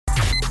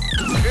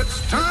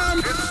It's time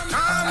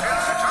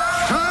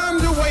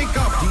to wake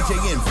up. DJ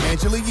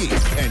Angela Yee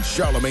and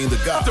Charlamagne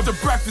the God. The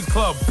Breakfast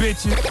Club,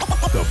 bitches.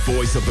 The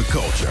voice of the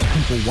culture.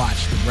 People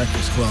watch The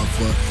Breakfast Club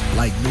for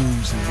like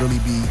news and really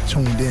be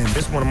tuned in.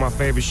 It's one of my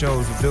favorite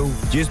shows to do.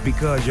 Just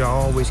because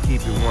y'all always keep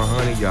it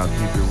 100, y'all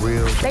keep it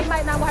real. They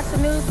might not watch the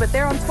news, but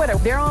they're on Twitter.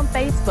 They're on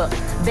Facebook.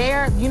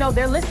 They're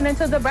listening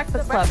to The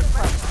Breakfast Club.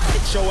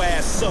 Get your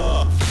ass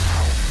up.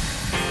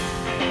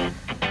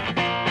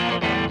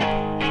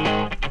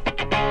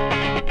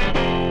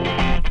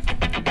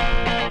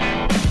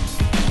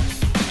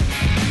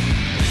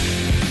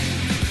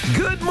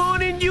 Good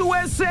morning,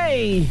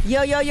 USA.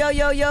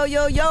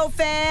 Yo,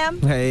 fam.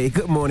 Hey,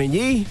 good morning,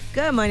 Yee.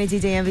 Good morning,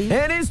 DJ Envy.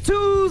 And it's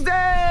Tuesday.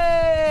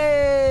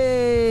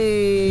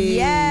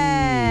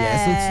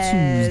 Yes, it's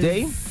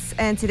Tuesday.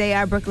 And today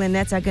our Brooklyn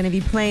Nets are going to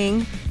be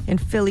playing in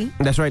Philly.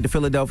 That's right, the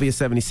Philadelphia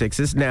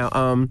 76ers. Now,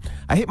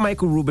 I hit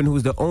Michael Rubin,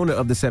 who's the owner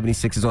of the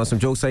 76ers, on some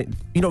jokes.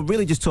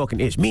 Really just talking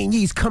ish. Me and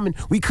Yee's coming.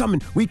 We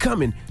coming.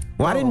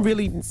 Well, I didn't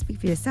really speak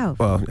for yourself.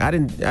 Well, I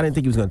didn't think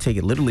he was going to take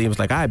it literally. It was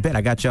like, I bet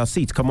I got y'all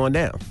seats. Come on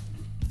down.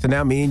 So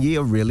now me and Yee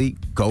are really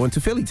going to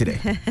Philly today.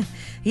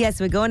 Yes,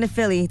 we're going to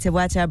Philly to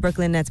watch our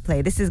Brooklyn Nets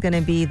play. This is going to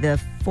be the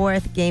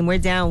fourth game. We're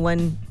down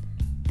 1-3.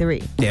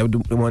 Yeah,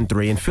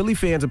 1-3. And Philly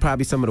fans are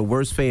probably some of the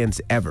worst fans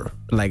ever.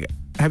 Like,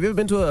 have you ever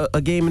been to a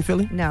game in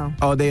Philly? No.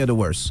 Oh, they are the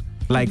worst.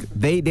 Like,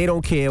 they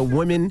don't care.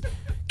 Women,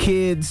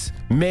 kids,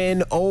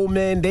 men, old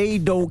men, they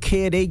don't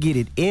care. They get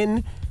it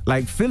in.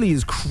 Like, Philly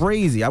is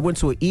crazy. I went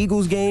to an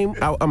Eagles game.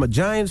 I'm a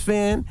Giants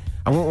fan.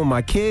 I went with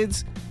my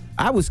kids.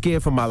 I was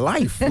scared for my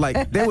life.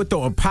 Like, they were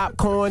throwing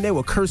popcorn. They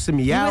were cursing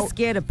me out. You were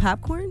scared of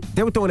popcorn?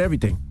 They were throwing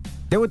everything.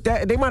 They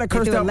might have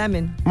cursed out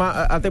lemon.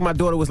 I think my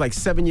daughter was like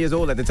 7 years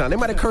old at the time. They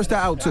might have cursed her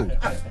out too.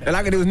 And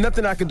there was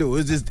nothing I could do.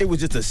 It was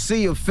just a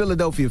sea of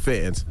Philadelphia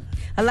fans.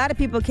 A lot of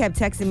people kept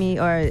texting me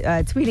or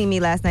tweeting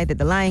me last night that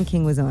The Lion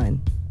King was on.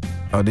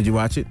 Oh, did you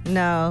watch it?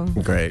 No.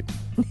 Great.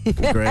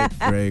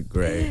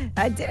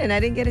 I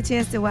didn't get a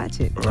chance to watch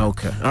it.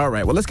 Okay. All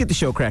right. Well, let's get the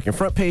show cracking.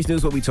 Front page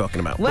news, what we talking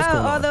about?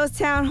 Well, all those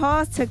town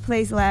halls took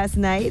place last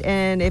night,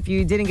 and if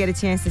you didn't get a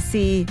chance to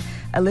see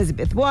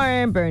Elizabeth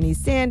Warren, Bernie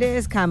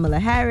Sanders, Kamala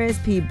Harris,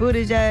 Pete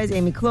Buttigieg,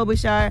 Amy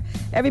Klobuchar,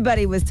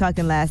 everybody was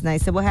talking last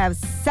night. So we'll have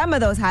some of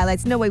those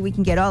highlights. No way we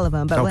can get all of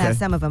them, but we'll have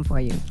some of them for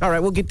you. All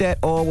right. We'll get that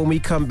all when we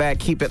come back.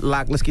 Keep it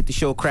locked. Let's get the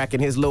show cracking.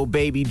 Here's Lil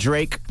Baby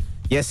Drake.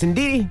 Yes,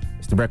 indeed.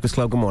 It's The Breakfast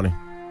Club. Good morning.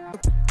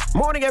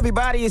 Morning,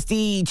 everybody. It's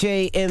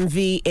DJ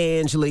MV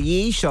Angela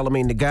Yee,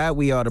 Charlamagne the God.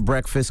 We are The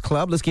Breakfast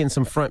Club. Let's get in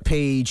some front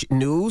page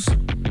news.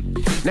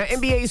 Now,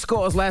 NBA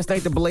scores last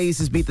night. The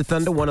Blazers beat the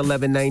Thunder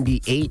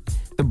 111-98.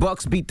 The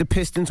Bucks beat the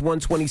Pistons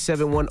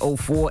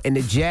 127-104. And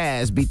the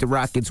Jazz beat the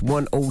Rockets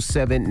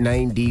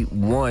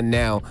 107-91.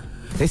 Now,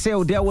 they say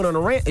Odell went on a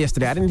rant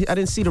yesterday. I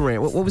didn't see the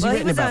rant. What was he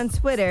ranting about? He was on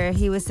Twitter.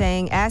 He was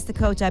saying, ask the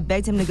coach. I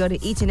begged him to go to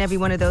each and every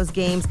one of those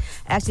games,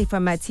 actually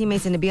for my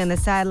teammates, and to be on the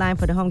sideline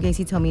for the home games.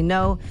 He told me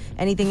no.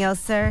 Anything else,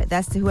 sir?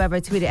 That's to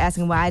whoever tweeted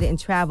asking why I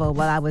didn't travel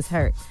while I was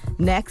hurt.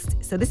 Next.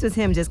 So this was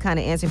him just kind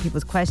of answering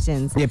people's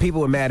questions. Yeah,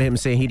 people were mad at him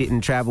saying he didn't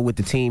travel with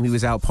the team. He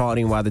was out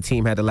partying while the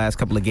team had the last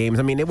couple of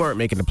games. I mean, they weren't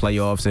making the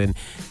playoffs, and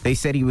they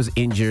said he was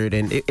injured,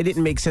 and it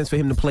didn't make sense for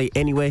him to play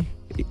anyway.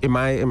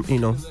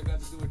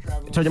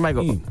 Turn your mic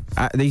up.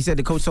 He said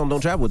the coach told him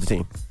don't travel with the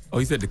team. Oh,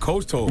 he said the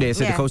coach told him? Yeah, he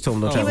said the coach told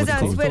him don't travel with the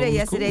team. He was on Twitter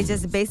yesterday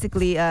just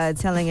basically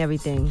telling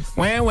everything.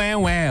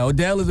 Wow.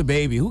 Odell is a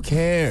baby. Who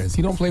cares?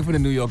 He don't play for the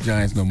New York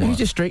Giants no more. He's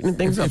just straightening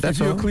things up, that's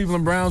all. If all. you're a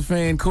Cleveland Browns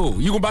fan,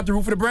 cool. You about to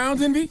root for the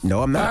Browns, Envy?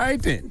 No, I'm not. All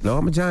right, then. No,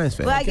 I'm a Giants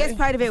fan. Well, I guess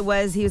part of it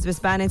was he was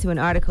responding to an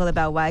article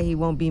about why he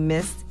won't be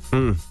missed.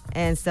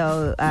 And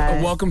so...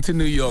 welcome to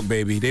New York,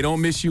 baby. They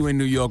don't miss you in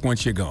New York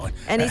once you're gone.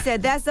 And he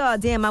said, that's all.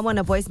 Damn, I want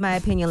to voice my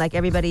opinion like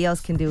everybody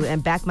else can do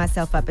and back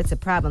myself up. It's a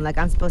problem. Like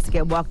I'm supposed to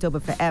get walked over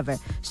forever.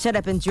 Shut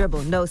up and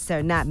dribble. No,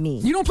 sir, not me.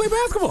 You don't play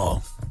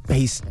basketball.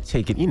 He's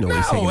taking, he's taking.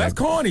 No, that's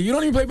corny. You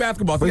don't even play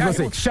basketball. What are you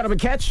going to say? Shut up and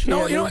catch?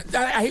 No,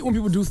 I hate when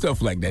people do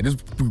stuff like that.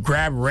 Just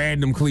grab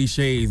random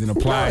cliches and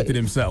apply it to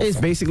themselves. It's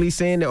basically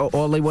saying that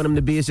all they want him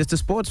to be is just a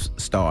sports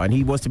star, and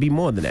he wants to be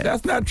more than that.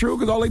 That's not true,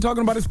 because all they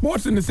talking about is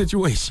sports in this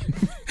situation.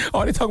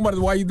 All they talking about is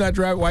why he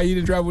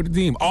didn't travel with the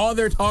team. All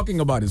they're talking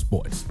about is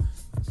sports.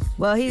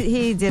 Well,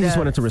 he did. He just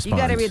wanted to respond.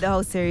 You got to read the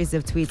whole series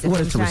of tweets of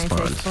him trying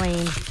to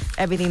explain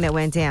everything that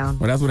went down.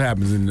 Well, that's what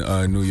happens in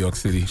New York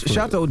City. Shout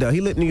out to Odell.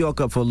 He lit New York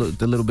up for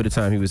the little bit of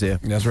time he was there.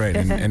 That's right.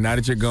 And now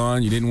that you're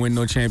gone, you didn't win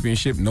no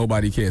championship.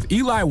 Nobody cares.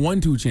 Eli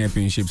won 2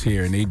 championships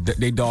here, and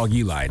they dog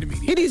Eli in the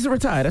media. He needs to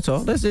retire. That's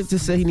all. Let's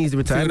just say he needs to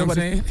retire.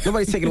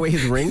 Nobody's taking away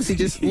his rings. He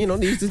just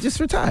needs to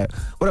just retire.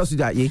 What else you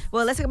got, Yee?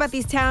 Well, let's talk about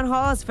these town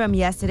halls from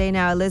yesterday.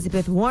 Now,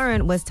 Elizabeth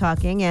Warren was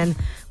talking, and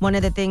one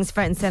of the things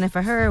front and center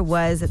for her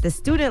was the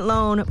student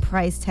loan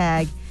price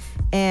tag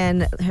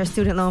and her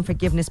student loan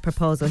forgiveness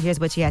proposal. Here's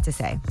what she had to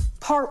say.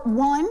 Part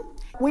 1,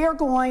 we are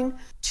going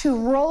to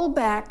roll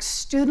back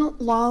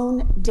student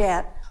loan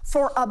debt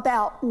for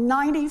about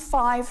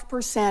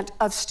 95%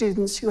 of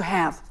students who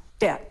have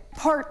debt.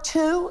 Part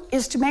 2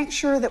 is to make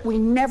sure that we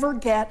never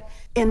get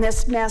in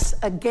this mess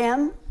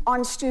again.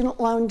 on student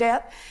loan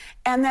debt,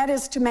 and that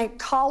is to make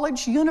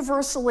college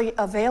universally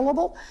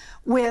available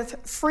with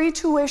free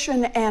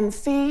tuition and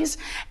fees,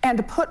 and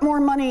to put more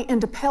money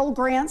into Pell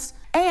Grants,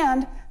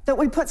 and that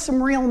we put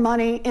some real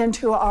money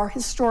into our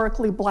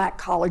historically black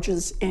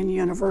colleges and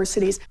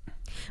universities.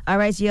 All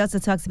right, she also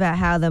talks about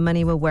how the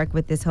money will work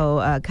with this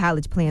whole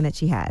college plan that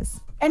she has.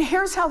 And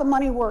here's how the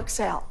money works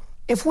out.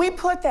 If we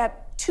put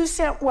that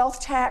 2-cent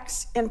wealth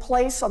tax in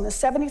place on the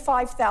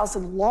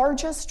 75,000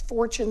 largest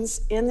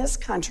fortunes in this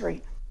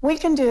country, we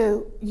can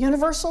do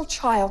universal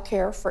child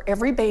care for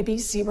every baby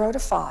 0 to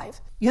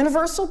 5,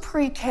 universal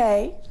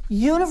pre-K,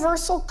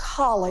 universal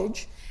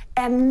college,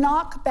 and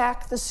knock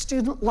back the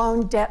student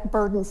loan debt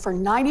burden for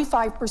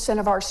 95%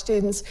 of our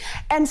students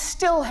and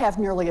still have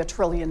nearly $1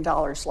 trillion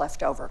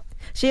left over.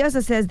 She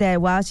also says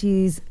that while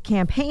she's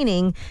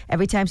campaigning,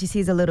 every time she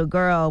sees a little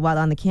girl while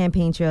on the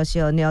campaign trail,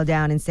 she'll kneel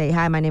down and say,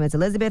 "Hi, my name is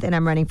Elizabeth, and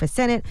I'm running for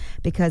Senate,"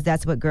 because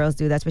that's what girls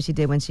do. That's what she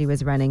did when she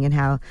was running, and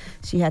how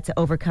she had to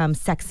overcome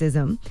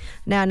sexism.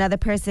 Now, another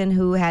person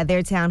who had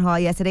their town hall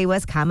yesterday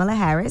was Kamala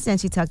Harris, and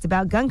she talked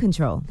about gun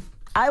control.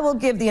 I will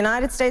give the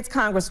United States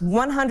Congress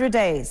 100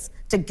 days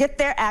to get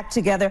their act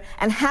together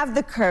and have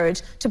the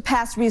courage to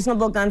pass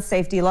reasonable gun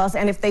safety laws.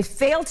 And if they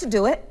fail to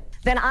do it,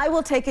 then I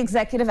will take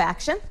executive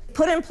action,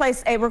 put in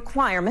place a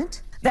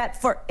requirement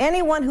that for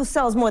anyone who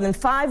sells more than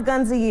 5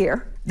 guns a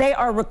year, they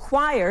are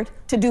required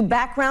to do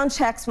background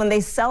checks when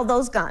they sell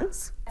those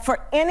guns. For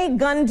any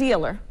gun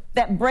dealer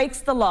that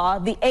breaks the law,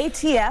 the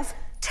ATF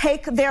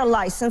take their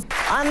license.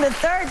 On the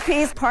third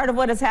piece, part of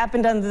what has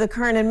happened under the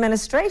current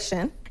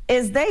administration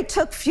is they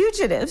took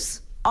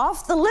fugitives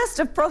off the list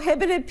of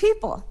prohibited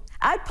people.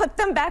 I put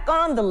them back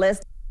on the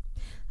list.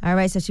 All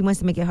right, so she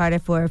wants to make it harder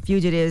for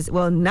fugitives,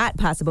 well, not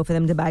possible for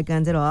them to buy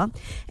guns at all.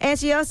 And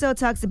she also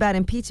talks about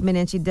impeachment,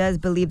 and she does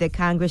believe that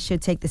Congress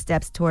should take the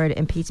steps toward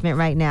impeachment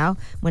right now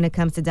when it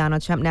comes to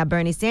Donald Trump. Now,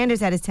 Bernie Sanders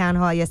had his town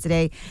hall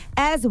yesterday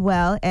as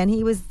well, and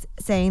he was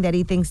saying that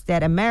he thinks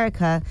that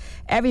America,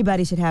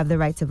 everybody should have the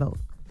right to vote.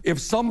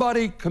 If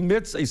somebody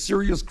commits a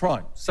serious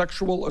crime,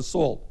 sexual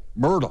assault,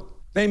 murder,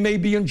 they may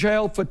be in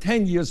jail for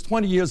 10 years,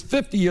 20 years,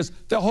 50 years,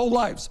 their whole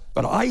lives.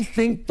 But I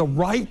think the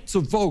right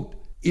to vote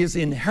is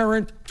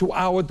inherent to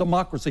our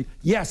democracy.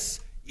 Yes,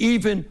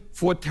 even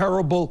for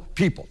terrible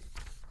people.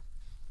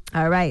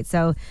 All right,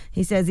 so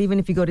he says even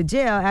if you go to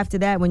jail, after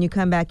that, when you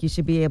come back, you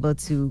should be able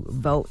to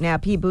vote. Now,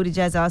 Pete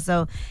Buttigieg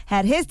also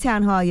had his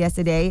town hall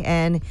yesterday,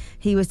 and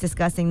he was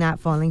discussing not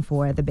falling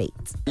for the bait.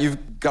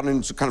 You've gotten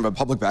into kind of a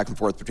public back and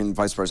forth between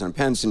Vice President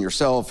Pence and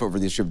yourself over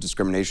the issue of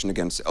discrimination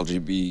against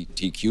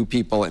LGBTQ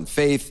people and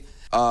faith.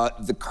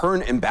 The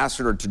current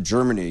ambassador to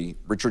Germany,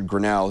 Richard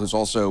Grenell, who's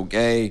also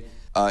gay,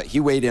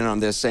 he weighed in on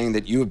this, saying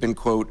that you have been,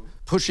 quote,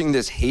 pushing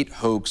this hate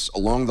hoax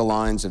along the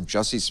lines of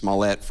Jussie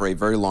Smollett for a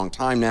very long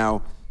time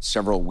now,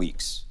 several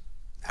weeks.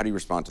 How do you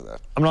respond to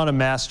that? I'm not a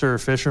master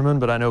fisherman,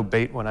 but I know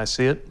bait when I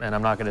see it, and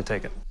I'm not going to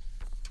take it.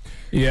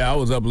 Yeah, I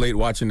was up late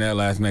watching that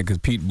last night because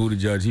Pete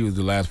Buttigieg, he was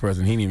the last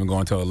person. He didn't even go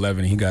until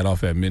 11. He got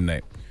off at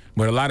midnight.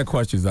 But a lot of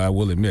questions, I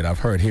will admit, I've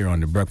heard here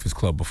on the Breakfast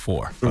Club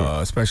before,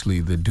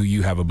 especially the do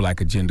you have a black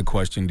agenda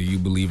question? Do you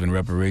believe in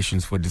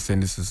reparations for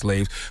descendants of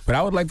slaves? But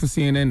I would like for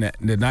CNN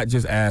to not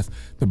just ask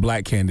the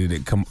black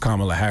candidate,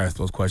 Kamala Harris,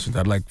 those questions.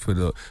 I'd like for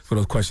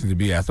those questions to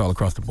be asked all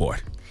across the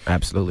board.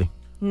 Absolutely.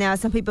 Now,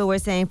 some people were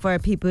saying for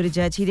Pete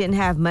Buttigieg, he didn't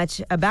have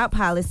much about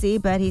policy,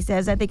 but he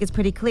says, I think it's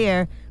pretty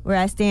clear where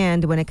I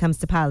stand when it comes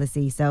to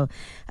policy. So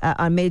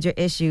on major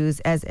issues,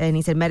 and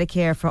he said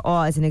Medicare for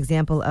all is an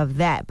example of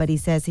that. But he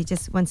says he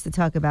just wants to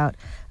talk about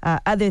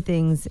other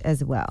things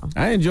as well.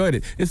 I enjoyed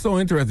it. It's so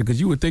interesting because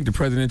you would think the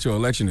presidential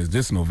election is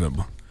this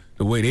November,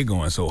 the way they're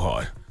going so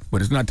hard.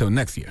 But it's not till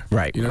next year.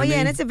 Right. You know well, yeah, I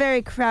mean? and it's a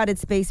very crowded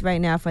space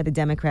right now for the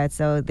Democrats.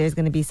 So there's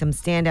going to be some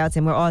standouts,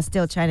 and we're all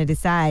still trying to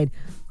decide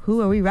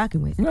who are we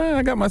rocking with? Nah,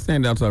 I got my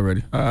standouts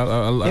already.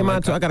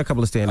 I got a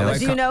couple of standouts.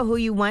 Do you know who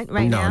you want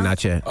right now? No,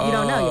 not yet. You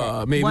don't know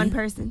yet? Maybe. One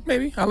person?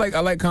 Maybe. I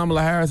like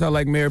Kamala Harris. I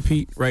like Mayor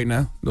Pete right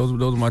now. Those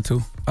are my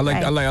two. I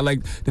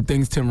like the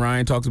things Tim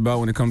Ryan talks about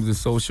when it comes to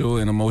social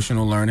and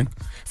emotional learning.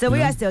 So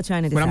we are still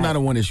trying to decide. But I'm not a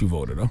one-issue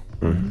voter, though.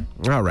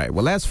 Mm-hmm. All right.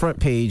 Well, that's front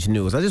page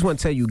news. I just want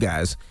to tell you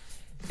guys,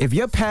 if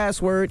your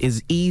password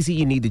is easy,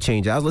 you need to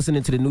change it. I was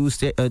listening to the news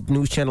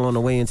channel on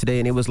the way in today,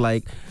 and it was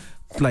like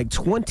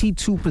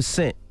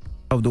 22%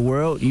 of the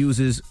world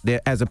uses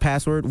as a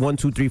password 1,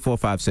 2, 3, 4,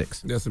 5,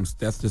 6.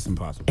 That's just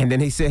impossible. And then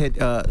they said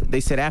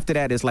after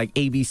that it's like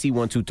ABC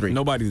 1, 2, 3.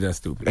 Nobody's that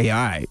stupid.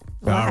 Yeah, all right.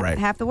 Well, all right.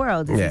 Half the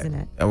world is using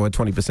it. Well,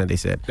 20% they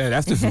said. Yeah,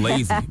 that's just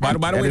lazy. By the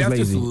way, that's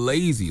just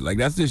lazy. Like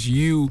that's just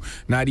you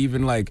not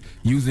even like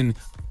using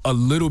a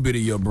little bit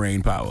of your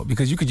brain power,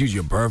 because you could use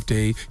your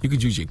birthday, you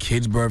could use your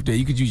kid's birthday,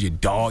 you could use your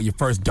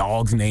first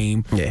dog's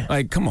name. Yeah.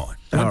 Like, come on.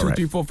 1, 2,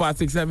 3, 4, 5,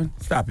 6, 7.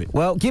 Stop it.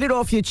 Well, get it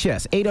off your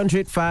chest.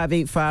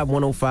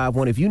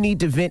 800-585-1051. If you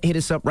need to vent, hit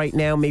us up right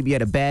now. Maybe you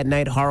had a bad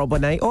night, horrible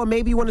night, or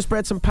maybe you want to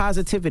spread some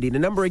positivity. The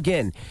number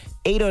again,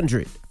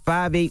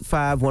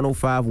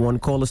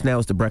 800-585-1051. Call us now.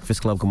 It's The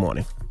Breakfast Club. Good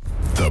morning.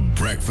 The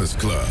Breakfast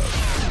Club.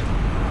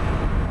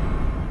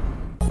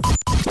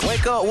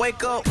 Wake up,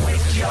 wake up.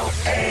 Wake your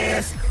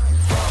ass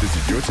This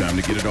is your time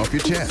to get it off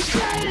your chest.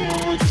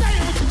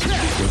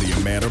 Whether you're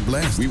mad or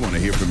blessed, we want to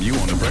hear from you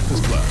on The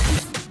Breakfast Club.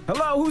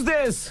 Hello, who's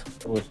this?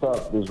 What's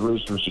up? This is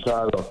Reese from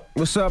Chicago.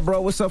 What's up,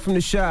 bro? What's up from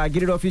the Chi?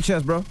 Get it off your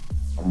chest, bro.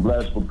 I'm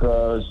blessed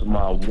because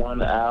my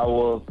 1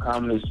 hour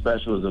comedy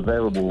special is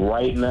available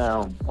right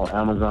now on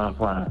Amazon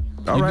Prime.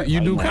 All right. You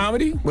do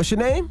comedy? What's your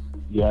name?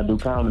 Yeah, I do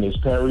comedy. It's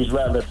Perry's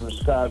Rabbit from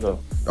Chicago.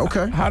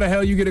 Okay. How the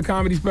hell you get a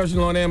comedy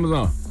special on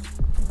Amazon?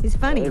 He's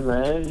funny. Hey,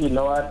 man, you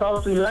know, I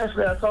talked to you,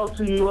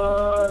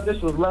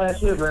 this was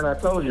last year, man. I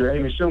told you,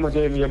 Amy Schumer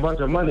gave me a bunch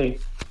of money,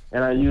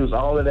 and I used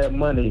all of that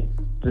money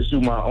to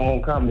shoot my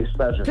own comedy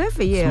special. Good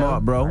for you.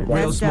 Smart, bro.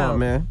 Real smart,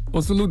 man.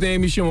 Well, salute to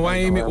Amy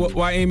Schumer.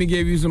 Why Amy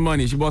gave you some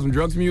money? She bought some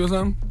drugs from you or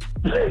something?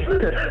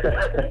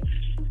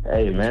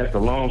 Hey, man, it's a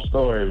long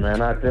story, man.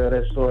 I tell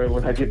that story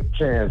when I get the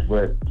chance,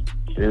 but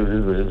it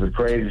was a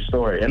crazy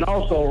story. And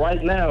also,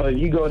 right now, if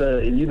you go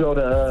to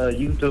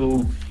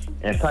YouTube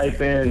and type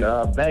in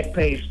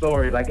Backpage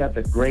Stories, I got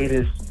the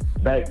greatest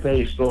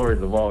Backpage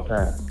stories of all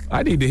time.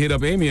 I need to hit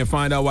up Amy and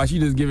find out why she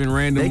just giving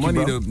random Thank you,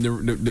 money bro.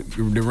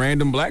 to the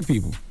random black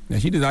people. Now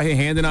she just out here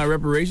handing out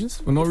reparations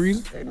for no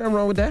reason. Ain't nothing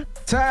wrong with that.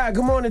 Ty,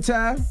 good morning,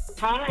 Ty.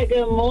 Hi,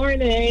 good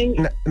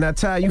morning. Now,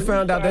 Ty, you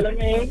found out that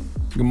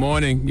Good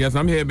morning. Yes,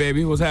 I'm here,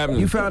 baby. What's happening?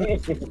 you found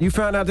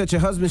out that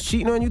your husband's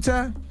cheating on you,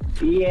 Ty?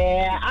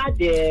 Yeah, I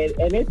did,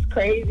 and it's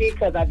crazy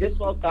because I just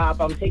woke up.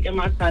 I'm taking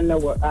my son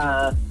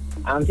to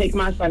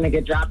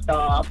get dropped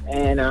off,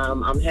 and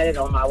I'm headed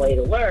on my way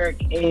to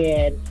work.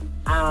 And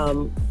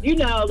you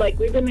know, like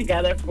we've been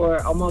together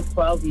for almost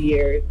 12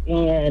 years,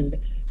 and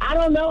I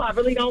don't know. I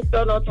really don't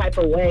feel no type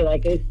of way.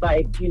 Like it's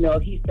like, you know,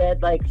 he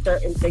said like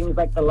certain things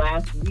like the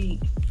last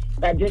week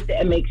that just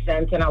didn't make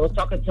sense. And I was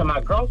talking to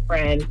my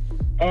girlfriend,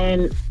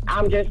 and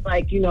I'm just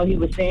like, you know, he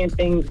was saying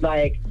things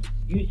like,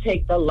 you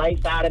take the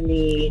life out of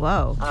me.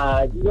 Whoa.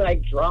 You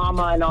like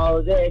drama and all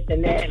of this.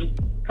 And then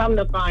come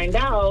to find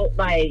out,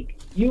 like,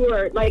 you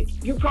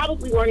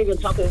probably weren't even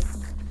talking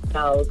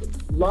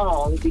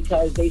long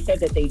because they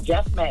said that they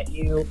just met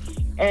you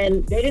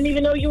and they didn't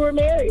even know you were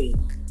married.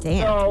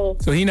 Damn.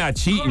 So he not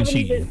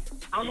cheating.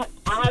 I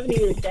haven't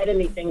even said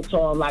anything to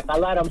him. Like, I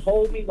let him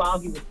hold me while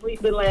he was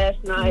sleeping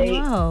last night.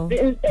 Wow.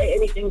 Didn't say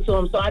anything to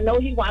him. So I know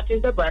he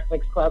watches The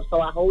Breakfast Club,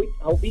 so I hope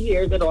he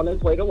hears it on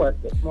his way to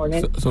work this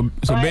morning. So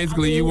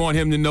basically, you want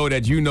him to know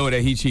that you know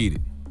that he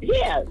cheated.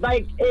 Yeah,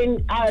 like,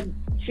 and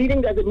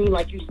cheating doesn't mean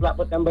like you slept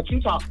with him, but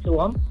you talked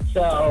to him.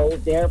 So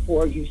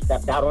therefore, you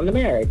stepped out on the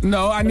marriage.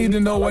 No, I need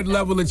to know what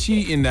level of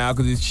cheating now,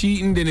 because it's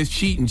cheating, then it's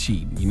cheating.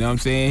 You know what I'm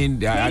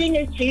saying? Cheating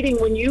is cheating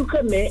when you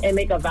commit and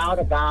make a vow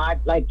to God.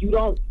 Like, you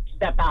don't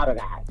step out of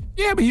that.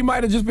 Yeah, but he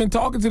might have just been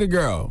talking to the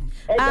girl.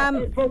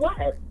 For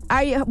what?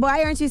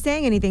 Why aren't you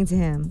saying anything to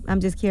him? I'm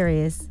just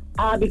curious.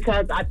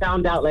 Because I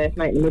found out last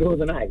night in the middle of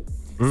the night.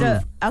 So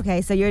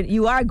okay, so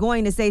you are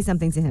going to say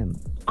something to him.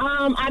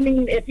 I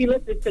mean, if he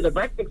listens to The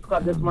Breakfast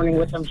Club this morning,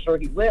 which I'm sure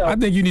he will. I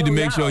think you need to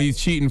make sure he's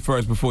cheating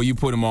first before you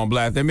put him on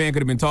blast. That man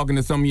could have been talking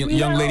to some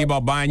young lady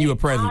about buying you a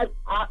present.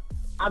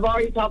 I've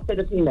already talked to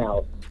the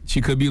females. She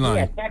could be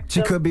lying.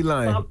 She could be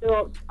lying.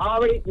 No,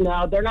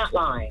 they're not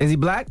lying. Is he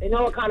black? They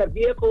know what kind of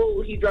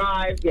vehicle he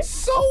drives. Yeah.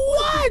 So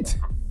what?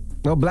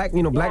 No, black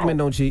men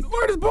don't cheat.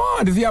 Where is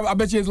Bond? Does he have? I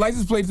bet you his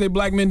license plate say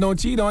black men don't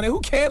cheat on it.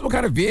 Who cares what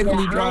kind of vehicle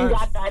he drives?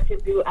 I ain't got that to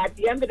do. At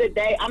the end of the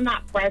day, I'm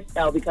not pressed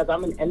though because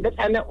I'm an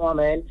independent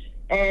woman.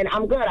 And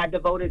I'm good. I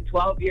devoted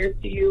 12 years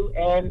to you,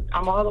 and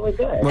I'm all the way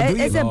good.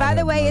 Well, by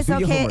the way, it's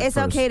okay. It's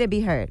okay to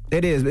be hurt.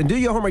 It is, and do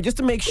your homework just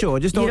to make sure.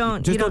 Just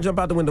don't jump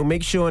out the window.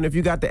 Make sure, and if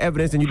you got the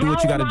evidence, then you do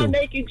what you got to do. How am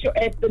I making sure?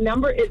 If the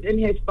number is in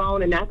his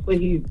phone, and that's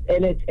what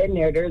it's in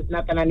there. There's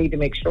nothing I need to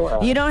make sure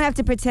of. You don't have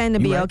to pretend to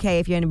be okay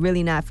if you're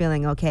really not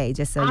feeling okay.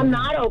 Just so I'm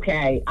not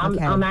okay.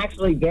 I'm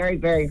actually very,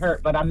 very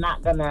hurt, but I'm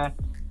not gonna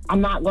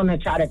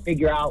try to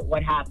figure out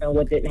what happened,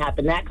 what didn't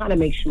happen. That kind of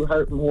makes you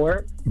hurt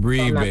more.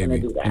 Breathe, so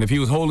baby. And if he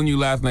was holding you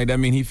last night, that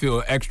means he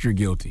feel extra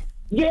guilty.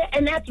 Yeah,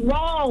 and that's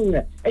wrong.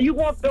 And you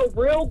won't feel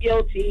real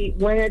guilty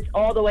when it's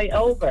all the way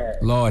over.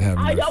 Lord have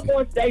mercy. I don't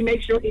want to say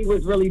make sure he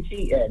was really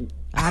cheating.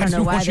 I don't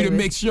know why. I want you to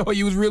make sure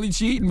he was really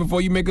cheating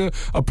before you make a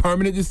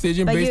permanent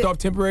decision based off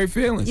temporary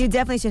feelings. You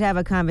definitely should have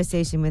a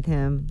conversation with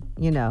him,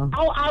 you know.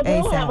 Oh, I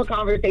will have a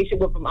conversation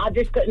with him. I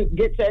just couldn't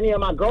get to any of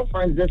my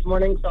girlfriends this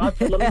morning, so I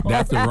said, let me call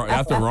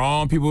That's the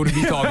wrong people to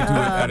be talking to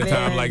at a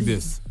time like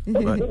this.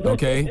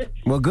 Okay?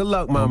 Well, good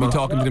luck, Mama. Don't be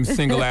talking to them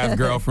single-ass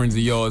girlfriends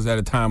of yours at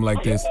a time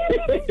like this.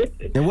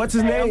 And what's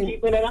his name? I'm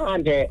keeping it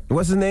 100.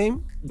 What's his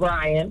name?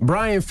 Brian.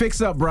 Brian,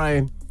 fix up,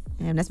 Brian.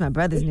 Damn, that's my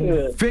brother's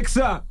name. Fix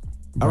up.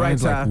 All right,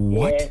 Ty. Like,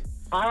 what? Yeah.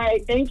 All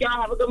right, thank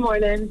y'all. Have a good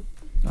morning.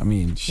 I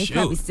mean, He's shoot.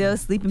 probably still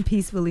sleeping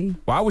peacefully.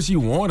 Why would she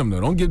warn him, though?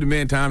 Don't give the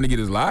man time to get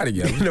his lie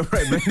together.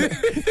 Right, man.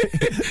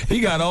 He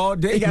got all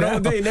day He got now. all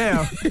day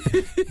now.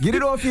 Get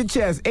it off your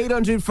chest.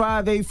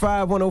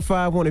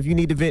 800-585-1051. If you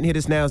need to vent, hit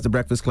us now. It's The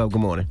Breakfast Club.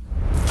 Good morning.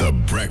 The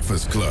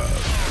Breakfast Club.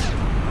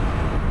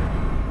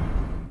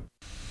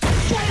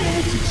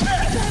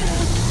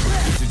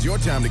 This is your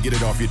time to get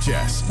it off your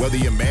chest, whether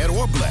you're mad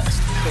or blessed.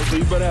 So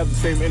you better have the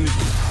same energy.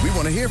 We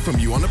want to hear from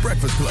you on The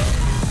Breakfast Club.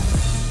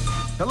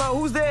 Hello,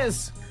 who's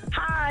this?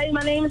 Hi,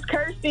 my name is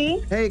Kirsty.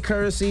 Hey,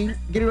 Kirsty.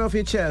 Get it off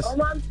your chest.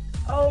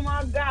 Oh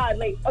my God.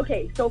 Like,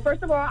 okay, so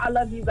first of all, I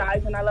love you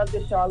guys and I love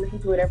this show. I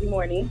listen to it every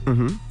morning.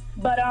 Mm-hmm.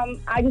 But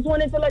I just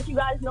wanted to let you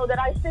guys know that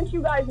I sent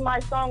you guys my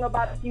song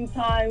about a few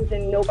times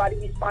and nobody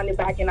responded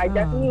back. And I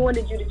definitely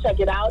wanted you to check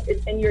it out.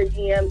 It's in your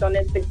DMs on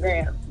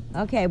Instagram.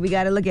 Okay, we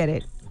got to look at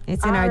it.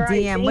 It's in our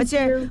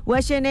DM.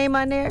 What's your name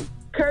on there?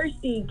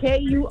 Kirsty,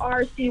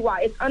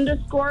 Kurcy. It's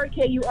underscore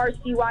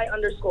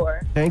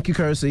KURCY_. Thank you,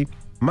 Kirsty.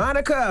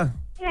 Monica.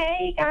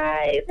 Hey,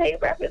 guys. Hey,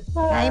 Breakfast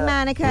Club. Hey,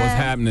 Monica. What's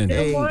happening?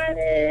 Good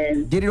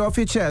morning. Get it off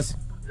your chest.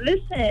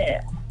 Listen.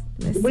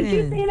 Would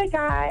you say the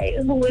guy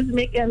who was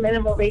making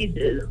minimum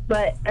wages,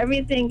 but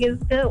everything is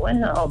good with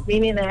him,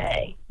 meaning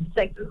that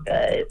sex is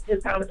good,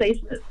 his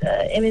conversation is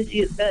good,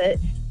 energy is good.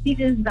 He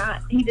just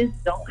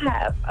don't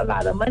have a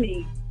lot of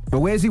money.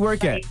 But where does he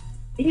work at?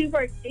 He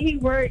does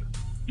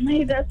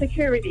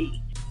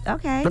security.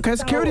 Okay. Okay,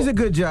 security's a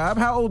good job.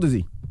 How old is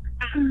he?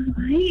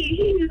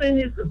 He's in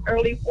his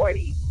early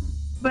 40s.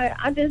 But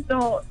I just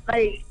don't,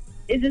 like,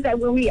 it's just that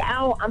when we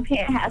out, I'm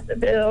paying half the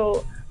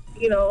bill,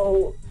 you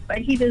know,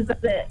 like he just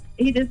doesn't.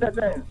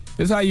 This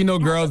is how you know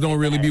girls don't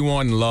really be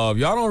wanting love.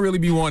 Y'all don't really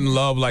be wanting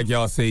love like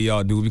y'all say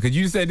y'all do, because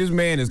you said this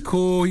man is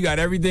cool, he got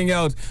everything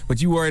else,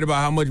 but you worried about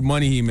how much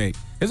money he make.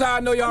 This is how I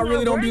know y'all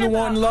really don't be the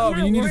wanting love,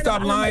 and you need to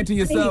stop lying to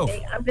yourself.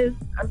 I'm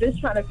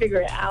just trying to figure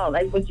it out.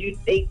 Like, would you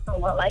date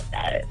someone like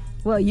that?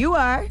 Well, you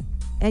are,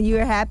 and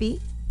you're happy.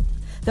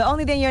 The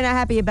only thing you're not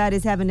happy about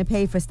is having to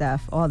pay for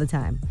stuff all the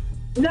time.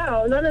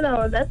 No.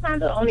 That's not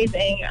the only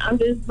thing.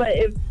 But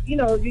if you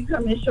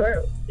come in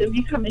short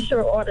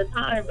all the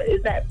time,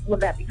 will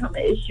that become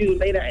an issue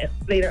later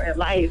in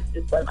life?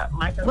 Is what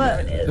my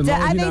concern is.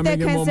 I think the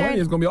concern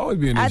it's gonna always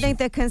be an issue. I think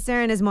the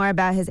concern is more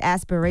about his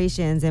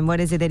aspirations and what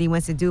is it that he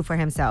wants to do for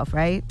himself,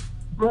 right?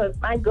 But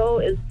my goal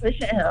is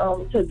pushing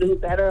him to do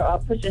better, or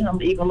pushing him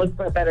to even look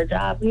for a better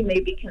job. He may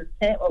be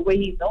content with what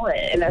he's doing,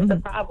 and that's the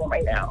problem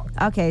right now.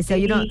 Okay, so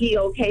he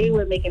okay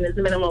with making his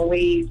minimum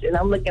wage, and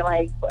I'm looking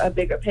like a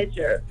bigger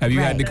picture. Have you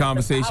had the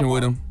conversation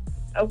with him?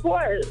 Of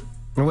course.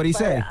 And what'd he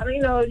say? I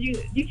mean,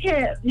 you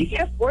can't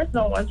force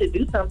no one to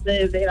do something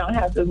if they don't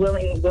have the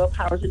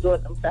willpower to do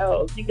it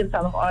themselves. You can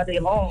tell them all day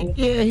long.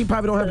 Yeah, he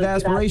probably don't have the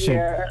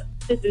aspiration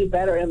to do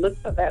better and look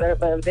for better.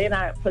 But if they're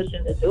not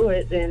pushing to do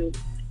it, then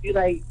you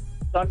like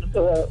talking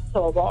to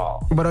a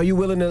wall. But are you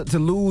willing to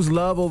lose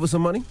love over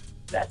some money?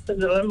 That's the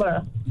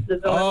dilemma.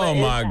 Oh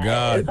my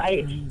God! It's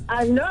like,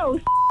 I know.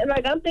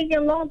 Like, I'm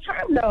thinking long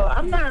term though.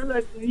 I'm not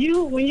like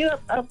you. When you're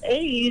up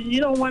age,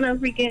 you don't want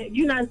to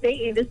you're not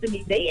dating just to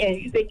be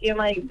dating. You're thinking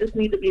like this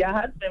needs to be a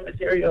husband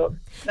material,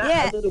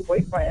 not a little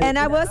boyfriend. And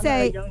I will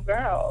say, I'm not a young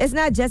girl. It's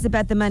not just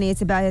about the money.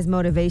 It's about his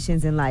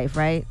motivations in life,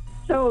 right?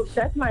 So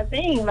that's my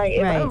thing. Like,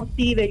 if I don't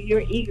see that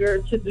you're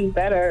eager to do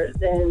better,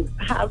 then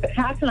how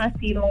can I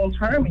see long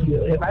term in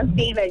you? If I'm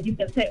seeing that you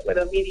content with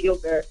a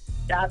mediocre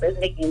job that's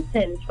making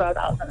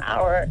 $10-12 an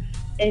hour,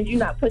 and you're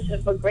not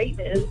pushing for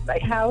greatness,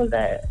 like how is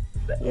that?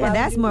 Yeah,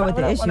 that's more what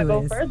the issue is. I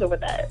want to go further with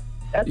that.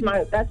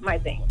 That's my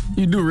thing.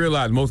 You do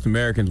realize most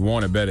Americans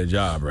want a better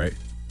job, right?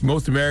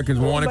 Most Americans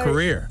want a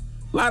career.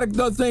 A lot of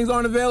those things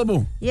aren't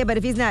available. Yeah, but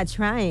if he's not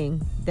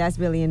trying, that's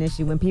really an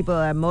issue. When people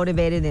are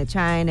motivated, they're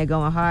trying, they're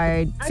going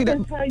hard. I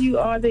can tell you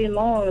all day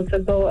long to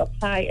go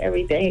apply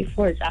every day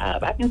for a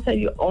job. I can tell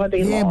you all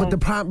day long. Yeah,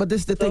 but this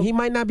is the thing. He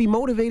might not be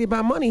motivated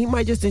by money. He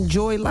might just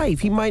enjoy life.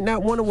 He might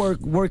not want to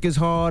work as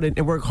hard and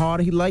work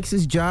harder. He likes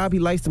his job. He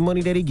likes the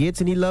money that he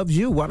gets, and he loves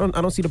you. I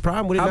don't see the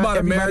problem with it. How about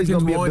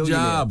Americans want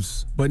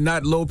jobs, but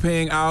not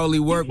low-paying hourly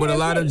work, but a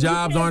lot of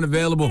jobs aren't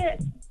available?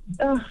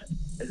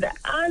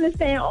 I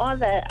understand all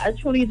that. I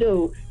truly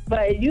do.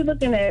 But you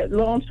looking at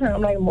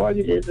long-term like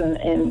mortgages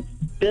and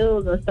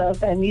bills and stuff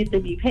that needs to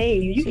be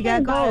paid. You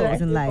got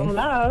goals in life.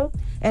 Love.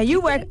 And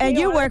you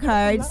work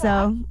hard,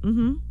 so.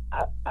 Mm-hmm.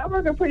 I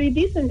work a pretty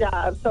decent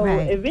job. So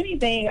if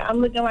anything, I'm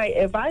looking like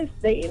if I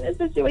stay in this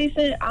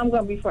situation, I'm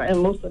going to be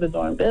fronting most of the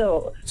darn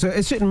bill. So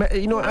it shouldn't matter.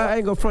 You know, I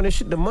ain't going to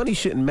front. The money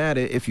shouldn't matter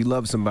if you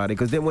love somebody,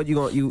 because then what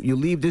you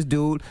leave this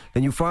dude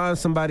and you find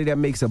somebody that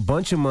makes a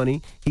bunch of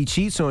money. He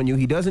cheats on you.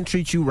 He doesn't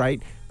treat you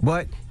right.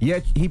 But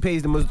yet he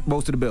pays the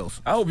most of the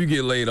bills. I hope you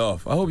get laid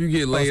off. I hope you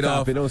get laid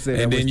off, Don't say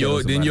that. and then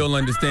you'll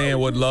understand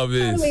what love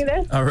is.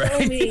 All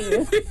right.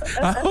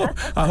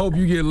 I hope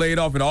you get laid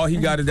off, and all he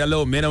got is that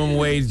little minimum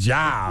wage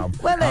job.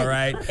 Well, all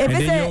right, and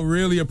then you'll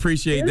really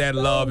appreciate that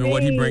love and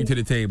what he brings to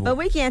the table. But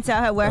we can't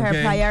tell her where her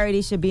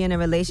priority should be in a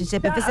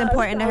relationship. If it's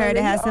important to her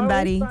to have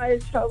somebody. You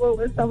always find trouble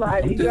with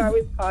somebody. You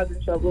always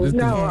causing trouble.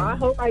 No, I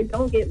hope I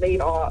don't get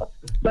laid off,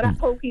 but I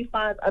hope he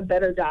finds a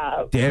better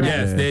job. Damn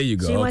yes, there you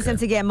go. She wants him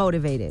to get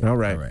motivated. All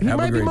right. He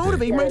might be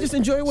motivated. He might just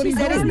enjoy what he's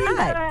doing. He's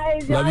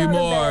not. Love you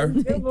more.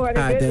 Good morning.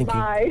 Thank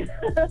you.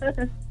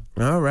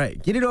 All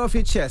right. Get it off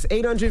your chest.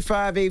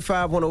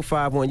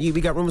 800-585-1051.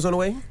 We got rumors on the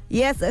way?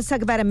 Yes, let's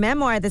talk about a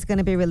memoir that's going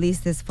to be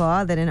released this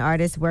fall that an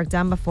artist worked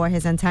on before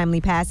his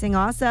untimely passing.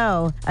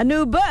 Also, a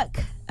new book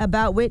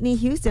about Whitney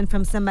Houston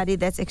from somebody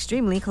that's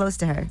extremely close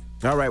to her.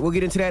 All right. We'll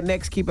get into that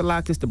next. Keep it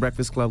locked. It's The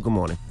Breakfast Club. Good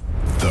morning.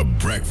 The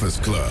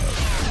Breakfast Club.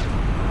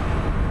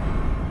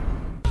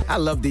 I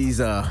love these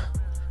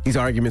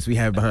arguments we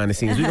have behind the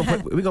scenes.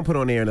 We're gonna put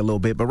on air in a little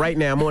bit. But right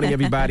now, morning,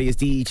 everybody.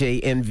 It's DJ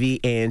Envy,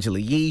 Angela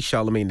Yee,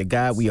 Charlamagne the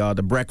God. We are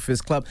the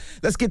Breakfast Club.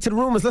 Let's get to the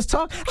rumors. Let's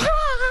talk.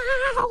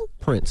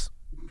 Prince.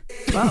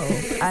 Whoa,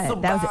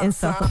 that was an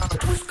insult.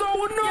 What's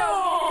going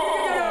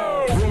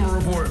on? Rumor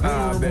Report.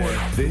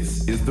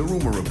 This is the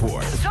Rumor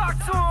Report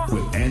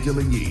with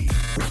Angela Yee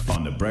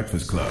on the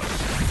Breakfast Club.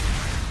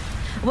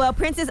 Well,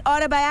 Prince's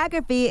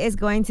autobiography is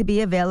going to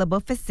be available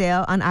for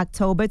sale on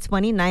October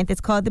 29th.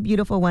 It's called The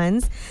Beautiful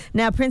Ones.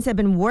 Now, Prince had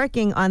been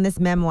working on this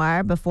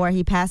memoir before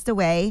he passed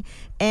away,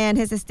 and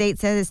his estate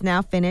says it's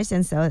now finished,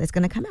 and so it's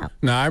going to come out.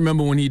 Now, I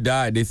remember when he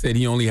died, they said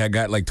he only had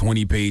got like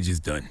 20 pages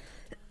done.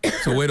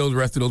 So where those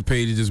rest of those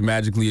pages just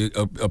magically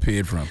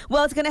appeared from?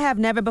 Well, it's going to have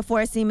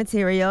never-before-seen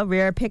material,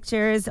 rare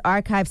pictures,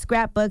 archived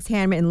scrapbooks,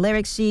 handwritten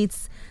lyric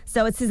sheets.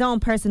 So it's his own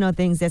personal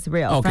things that's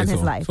real from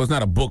his life. So it's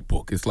not a book.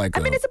 It's like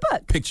it's a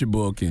book. Picture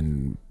book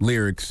and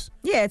lyrics.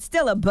 Yeah, it's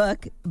still a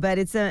book, but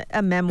it's a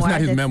memoir. It's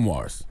not his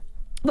memoirs.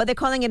 Well, they're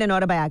calling it an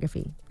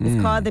autobiography. It's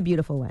called The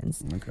Beautiful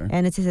Ones. Okay.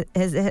 And it's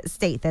his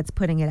estate that's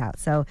putting it out.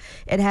 So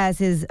it has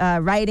his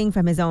writing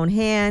from his own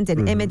hand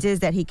and images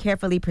that he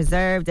carefully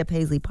preserved at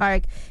Paisley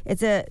Park.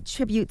 It's a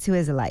tribute to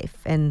his life.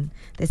 And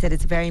they said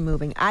it's very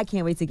moving. I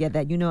can't wait to get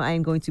that. You know, I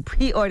am going to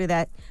pre-order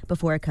that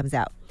before it comes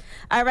out.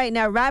 All right,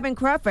 now Robin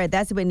Crawford,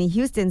 that's Whitney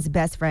Houston's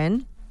best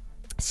friend.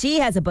 She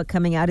has a book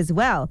coming out as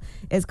well.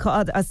 It's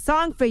called A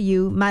Song for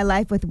You, My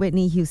Life with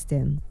Whitney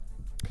Houston.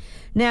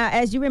 Now,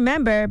 as you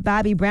remember,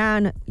 Bobby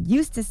Brown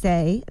used to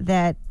say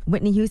that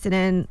Whitney Houston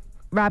and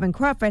Robin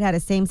Crawford had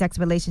a same-sex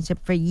relationship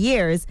for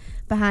years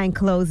behind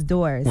closed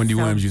doors. Wendy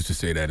Williams used to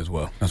say that as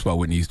well. That's why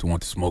Whitney used to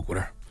want to smoke with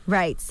her.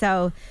 Right.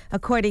 So,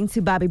 according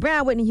to Bobby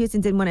Brown, Whitney Houston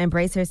didn't want to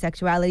embrace her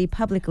sexuality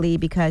publicly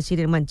because she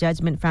didn't want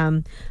judgment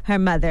from her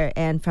mother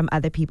and from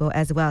other people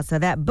as well. So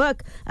that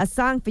book, A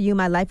Song for You,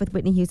 My Life with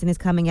Whitney Houston, is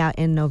coming out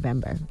in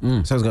November. So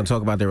I was going to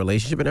talk about their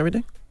relationship and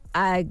everything?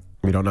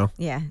 We don't know.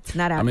 Yeah, it's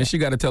not out. I mean, she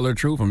got to tell her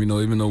truth. I mean,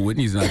 even though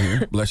Whitney's not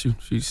here, bless you,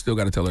 she still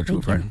got to tell her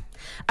truth, right?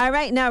 All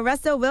right, now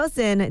Russell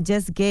Wilson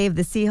just gave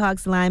the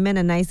Seahawks linemen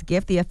a nice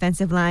gift. The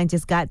offensive line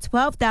just got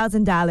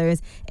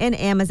 $12,000 in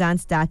Amazon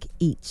stock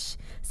each.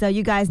 So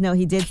you guys know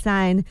he did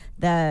sign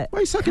the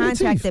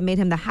contract that made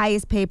him the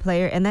highest paid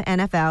player in the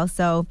NFL.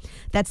 So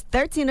that's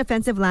 13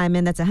 offensive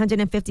linemen. That's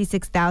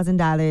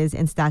 $156,000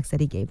 in stocks that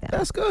he gave them.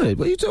 That's good.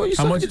 What are you doing?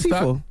 How much is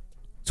stock? For?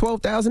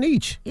 12,000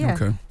 each. Yeah.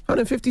 Okay.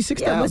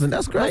 156,000.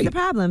 That's great. What's the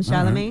problem,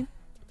 Charlamagne?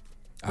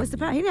 What's the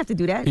problem? He didn't have to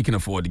do that. He can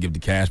afford to give the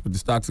cash, but the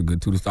stocks are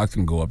good too. The stocks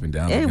can go up and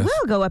down. It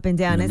will go up and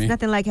down. You know it's what I mean?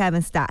 nothing like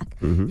having stock.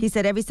 He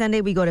said, every Sunday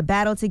we go to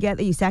battle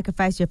together. You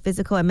sacrifice your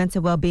physical and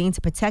mental well-being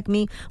to protect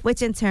me,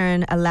 which in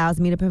turn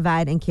allows me to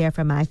provide and care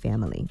for my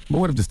family. But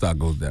what if the stock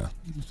goes down?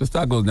 If the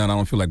stock goes down, I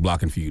don't feel like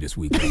blocking for you this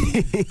week.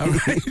 All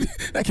right?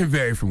 That can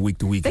vary from week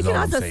to week. They can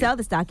also sell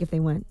the stock if they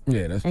want.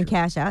 Yeah, that's and true.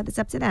 cash out. It's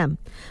up to them.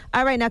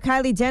 All right, now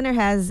Kylie Jenner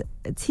has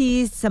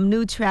teased some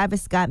new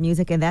Travis Scott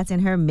music, and that's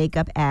in her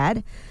makeup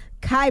ad.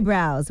 Kai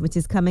Brows, which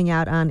is coming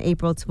out on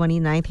April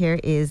 29th. Here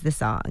is the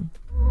song.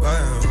 I'm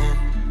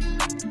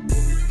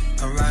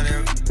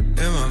riding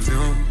in my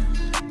film.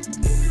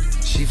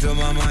 She fill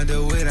my mind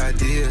up with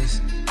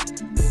ideas.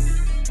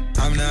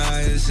 I'm the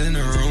highest in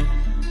the room.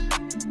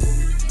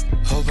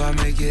 Hope I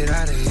make it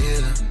out of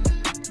here.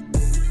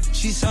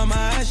 She saw my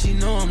eyes, she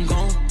know I'm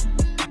gone.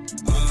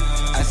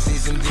 I see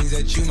some things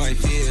that you might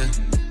fear.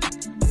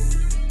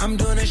 I'm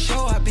doing a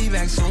show, I'll be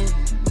back soon.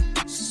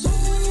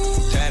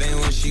 That ain't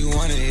what she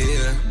wanna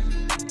hear.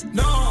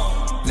 No.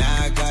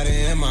 Now I got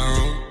it in my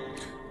room.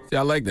 See,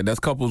 I like that. That's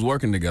couples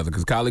working together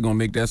because Kylie gonna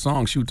make that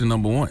song shoot to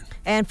 #1.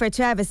 And for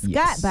Travis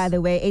Scott, by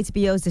the way,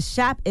 HBO's The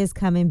Shop is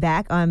coming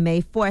back on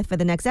May 4th for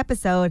the next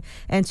episode,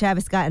 and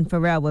Travis Scott and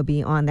Pharrell will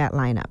be on that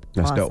lineup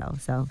also.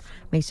 So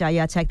make sure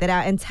y'all check that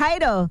out. And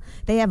Tidal,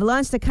 they have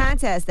launched a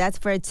contest. That's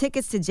for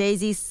tickets to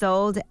Jay-Z's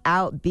sold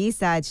out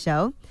B-side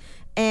show.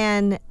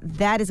 And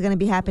that is going to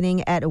be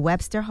happening at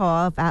Webster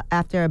Hall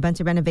after a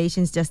bunch of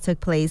renovations just took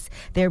place.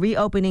 They're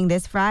reopening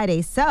this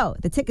Friday. So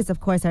the tickets,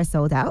 of course, are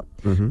sold out.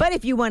 But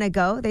if you want to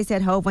go, they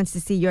said Hov wants to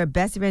see your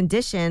best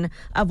rendition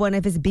of one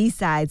of his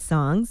B-side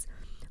songs.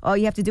 All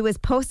you have to do is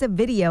post a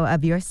video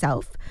of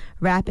yourself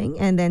rapping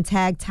and then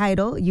tag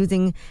Tidal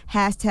using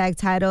hashtag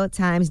Tidal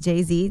times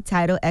Jay-Z,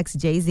 Tidal X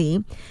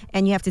Jay-Z.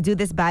 And you have to do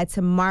this by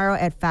tomorrow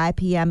at 5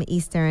 p.m.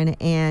 Eastern,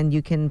 and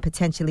you can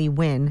potentially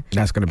win.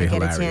 That's going to be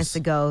hilarious. Get a chance to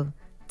go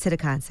to the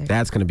concert.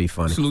 That's going to be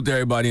fun. Salute to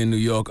everybody in New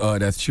York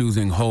that's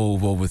choosing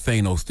Hov over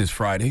Thanos this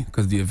Friday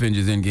because the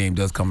Avengers Endgame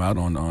does come out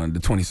on the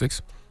 26th.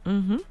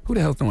 Who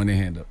the hell's throwing their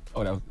hand up?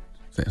 Oh, that was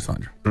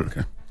Sandra.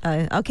 Okay.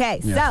 Okay,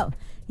 so,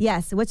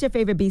 yes, what's your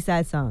favorite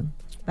B-side song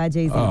by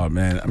Jay-Z? Oh,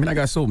 man. I mean, I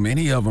got so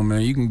many of them,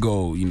 man. You can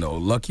go,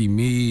 Lucky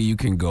Me. You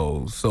can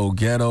go So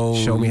Ghetto.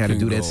 Show Me How to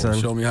Do That, Son.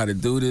 Show Me How to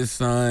Do This,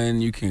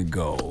 Son. You can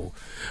go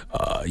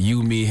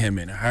You, Me, Him,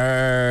 and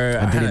Her.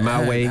 I Did It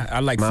My Way. I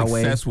like My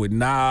Success with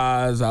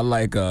Nas. I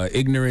like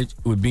Ignorant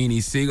with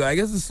Beanie Siegel. I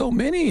guess there's so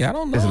many. I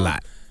don't know. There's a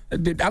lot.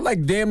 I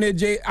like damn near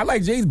Jay. I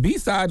like Jay's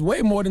B-sides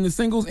way more than the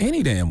singles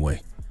any damn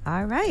way.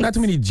 All right. Not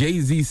too many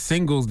Jay-Z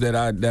singles that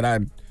I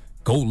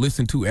go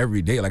listen to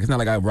every day. Like, it's not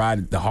like I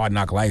ride the Hard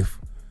Knock Life.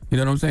 You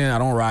know what I'm saying? I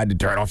don't ride the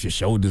Dirt Off Your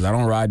Shoulders. I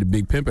don't ride the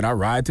Big Pimpin'. I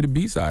ride to the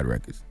B-side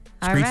records.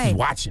 Streets is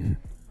watching.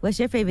 What's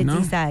your favorite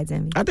D-sides,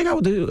 Emmy? I think I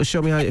would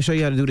show you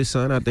how to do this,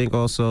 son. I think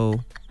also.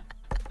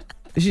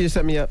 Did she just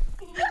set me up?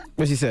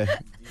 What'd she say?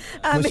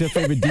 What's your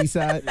favorite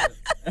D-side?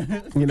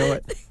 You know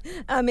what?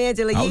 I'm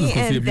Angela Yee,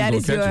 and that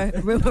is your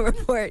Rumor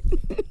Report.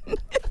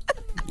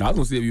 I was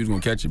going to see if you was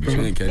going to catch it, but you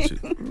didn't catch it.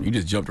 You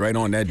just jumped right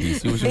on that D.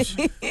 As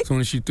soon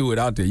as she threw it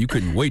out there, you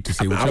couldn't wait to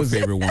say what your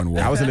favorite one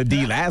was. I was in the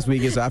D last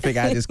week, so I think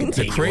I just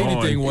continued. The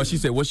crazy thing was, she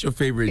said, what's your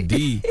favorite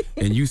D?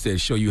 And you said,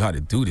 show you how to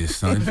do this,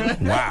 son.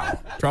 Wow.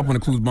 Drop on the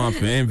clues bomb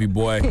for Envy,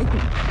 boy. You know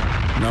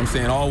what I'm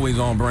saying? Always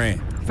on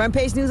brand. Front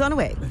page news on the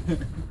way.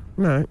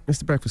 All right, it's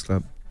the Breakfast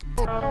Club.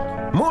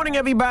 Morning,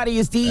 everybody.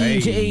 It's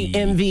DJ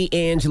MV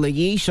Angela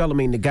Yee,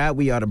 Charlamagne the God.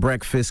 We are the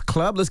Breakfast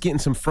Club. Let's get in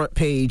some front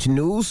page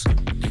news.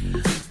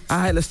 All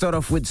right, let's start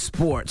off with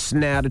sports.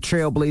 Now, the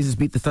Trailblazers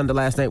beat the Thunder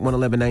last night,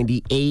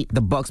 111-98.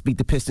 The Bucks beat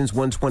the Pistons,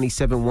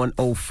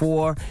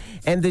 127-104.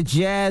 And the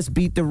Jazz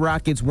beat the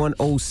Rockets,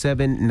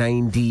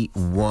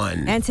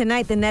 107-91. And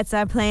tonight, the Nets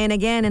are playing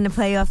again in the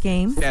playoff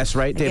game. That's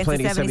right. They're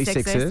playing against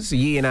 76ers.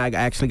 Yee and I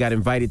actually got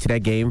invited to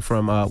that game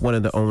from one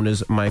of the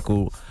owners,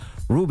 Michael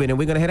Rubin, and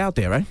we're going to head out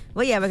there, right?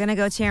 Well, yeah, we're going to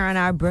go cheer on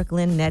our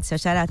Brooklyn Nets. So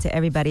shout out to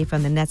everybody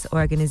from the Nets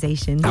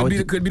organization.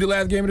 Could be the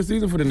last game of the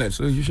season for the Nets,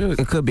 so you should.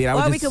 It could be.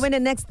 We could win the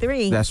next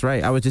 3. That's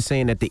right. I was just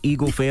saying that the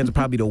Eagle fans are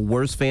probably the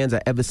worst fans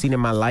I've ever seen in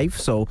my life.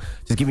 So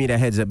just give me that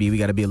heads up, we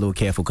got to be a little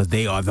careful because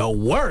they are the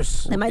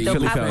worst. They might throw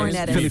popcorn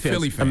at us.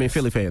 Philly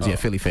fans. Yeah,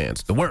 Philly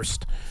fans. The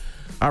worst.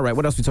 All right,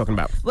 what else are we talking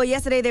about? Well,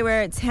 yesterday there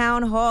were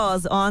town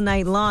halls all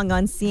night long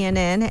on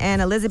CNN,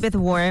 and Elizabeth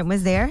Warren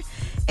was there.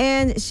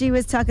 And she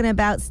was talking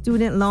about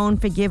student loan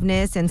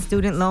forgiveness and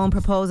student loan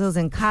proposals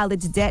and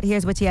college debt.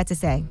 Here's what she had to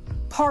say.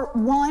 Part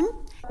 1,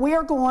 we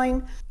are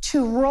going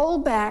to roll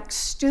back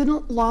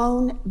student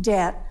loan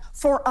debt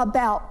for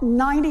about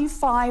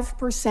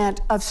 95%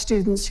 of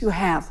students who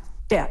have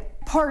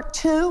debt. Part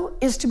 2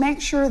 is to make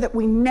sure that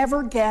we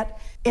never get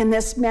in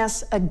this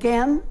mess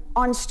again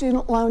on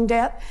student loan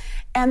debt,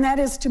 and that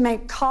is to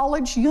make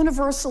college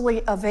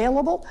universally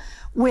available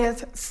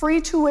with free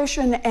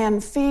tuition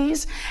and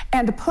fees,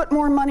 and to put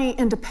more money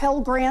into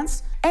Pell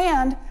Grants,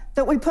 and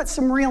that we put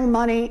some real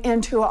money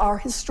into our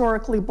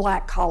historically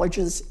black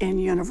colleges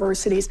and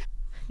universities.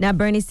 Now,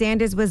 Bernie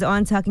Sanders was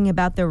on talking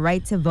about the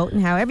right to vote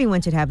and how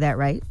everyone should have that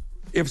right.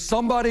 If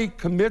somebody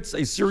commits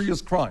a serious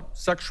crime,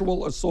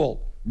 sexual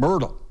assault,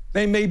 murder,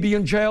 they may be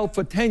in jail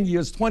for 10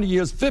 years, 20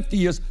 years, 50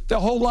 years, their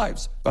whole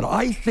lives. But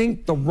I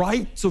think the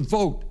right to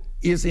vote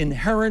is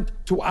inherent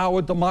to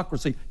our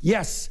democracy.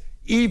 Yes,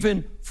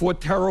 even for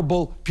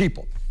terrible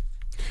people.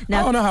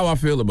 Now, I don't know how I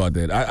feel about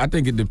that. I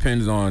think it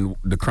depends on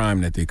the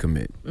crime that they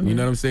commit. Mm-hmm. You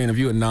know what I'm saying? If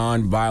you're a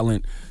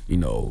non-violent,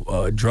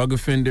 drug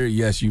offender,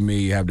 yes, you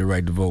may have the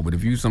right to vote. But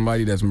if you're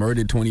somebody that's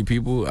murdered 20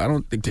 people, I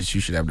don't think that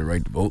you should have the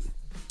right to vote.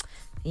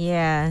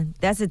 Yeah,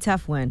 that's a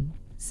tough one.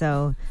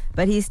 So,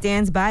 but he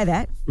stands by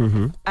that.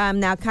 Mm-hmm.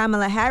 Now,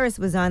 Kamala Harris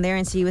was on there,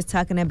 and she was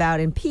talking about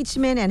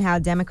impeachment and how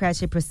Democrats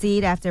should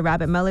proceed after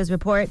Robert Mueller's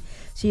report.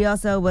 She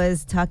also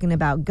was talking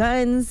about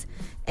guns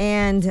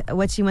and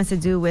what she wants to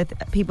do with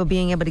people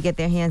being able to get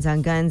their hands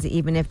on guns,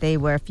 even if they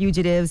were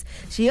fugitives.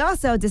 She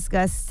also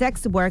discussed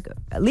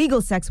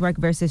legal sex work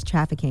versus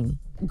trafficking.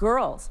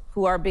 Girls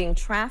who are being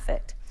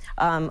trafficked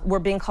were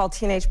being called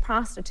teenage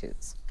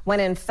prostitutes, when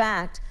in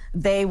fact,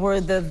 they were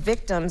the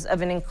victims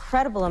of an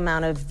incredible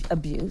amount of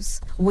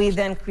abuse. We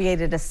then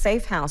created a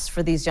safe house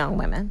for these young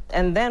women.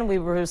 And then we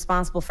were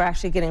responsible for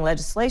actually getting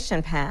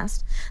legislation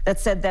passed that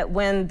said that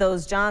when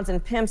those Johns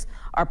and pimps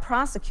are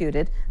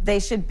prosecuted, they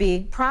should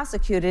be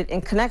prosecuted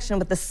in connection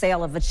with the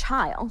sale of a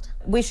child.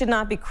 We should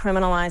not be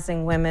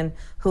criminalizing women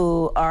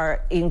who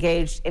are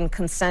engaged in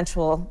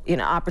consensual,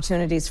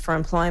 opportunities for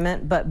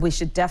employment, but we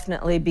should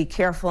definitely be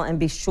careful and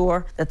be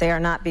sure that they are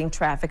not being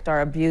trafficked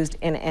or abused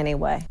in any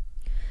way.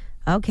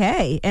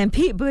 Okay, and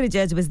Pete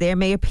Buttigieg was there,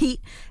 Mayor Pete,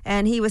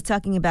 and he was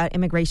talking about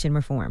immigration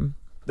reform.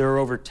 There are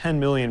over 10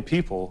 million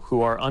people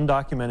who are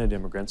undocumented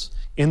immigrants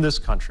in this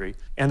country,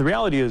 and the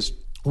reality is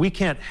we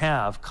can't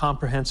have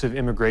comprehensive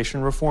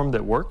immigration reform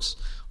that works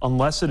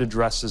unless it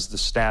addresses the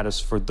status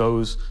for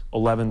those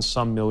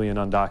 11-some million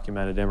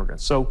undocumented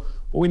immigrants. So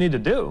what we need to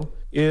do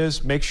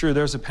is make sure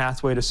there's a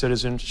pathway to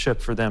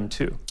citizenship for them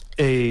too,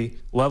 a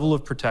level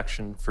of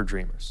protection for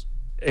dreamers,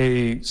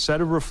 a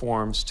set of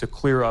reforms to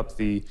clear up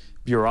the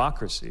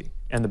bureaucracy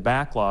and the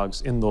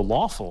backlogs in the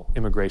lawful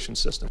immigration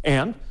system,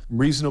 and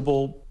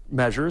reasonable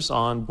measures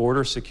on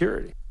border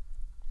security.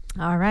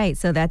 All right,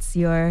 so that's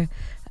your,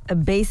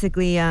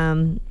 basically,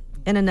 in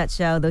a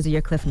nutshell, those are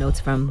your cliff notes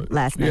from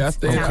last night.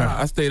 Yeah,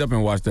 I stayed up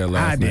and watched that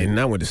last night. I didn't.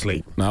 I went to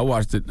sleep. No, I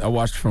watched it. I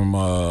watched from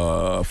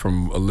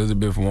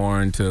Elizabeth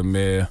Warren to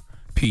Mayor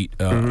Pete Pete.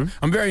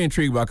 I'm very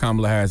intrigued by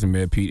Kamala Harris and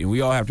Mayor Pete, and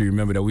we all have to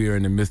remember that we are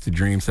in the midst of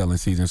dream selling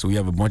season, so we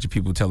have a bunch of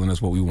people telling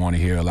us what we want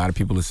to hear. A lot of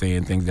people are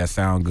saying things that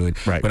sound good,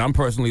 but I'm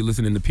personally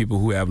listening to people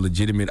who have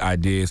legitimate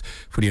ideas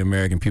for the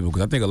American people,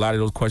 because I think a lot of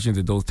those questions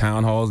at those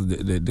town halls,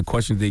 the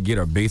questions they get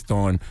are based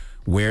on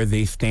where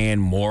they stand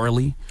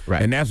morally,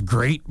 and that's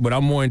great, but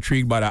I'm more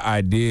intrigued by the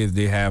ideas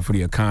they have for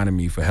the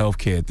economy, for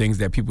healthcare, things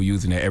that people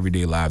use in their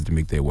everyday lives to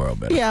make their world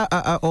better. Yeah,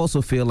 I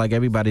also feel like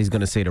everybody's going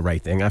to say the right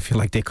thing. I feel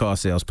like they car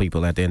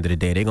salespeople at the end of the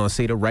day. They're going to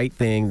say the right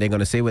thing. They're going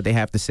to say what they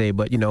have to say,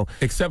 but, you know.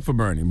 Except for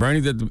Bernie.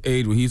 Bernie's at the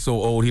age where he's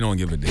so old, he don't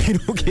give a damn. He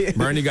don't care.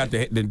 Bernie got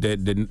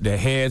the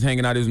hairs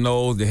hanging out his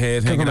nose, the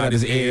hairs hanging out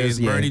his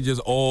ears. Yeah. Bernie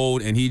just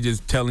old, and he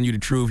just telling you the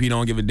truth. He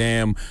don't give a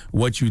damn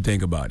what you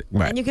think about it.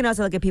 And you can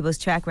also look at people's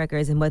track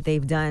records and what they've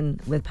done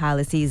with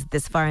policies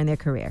this far in their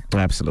career.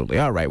 Absolutely.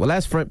 All right. Well,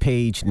 that's front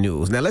page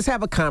news. Now, let's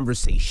have a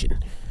conversation.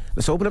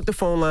 Let's open up the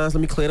phone lines.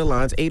 Let me clear the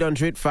lines.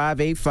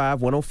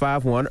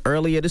 800-585-1051.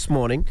 Earlier this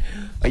morning,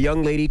 a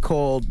young lady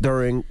called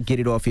during Get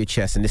It Off Your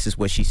Chest, and this is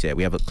what she said.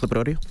 We have a clip of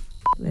audio?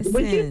 Listen.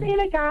 Would you say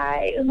the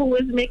guy who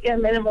was making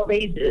minimum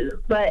wages,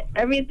 but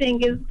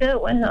everything is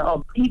good with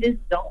him? He just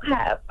don't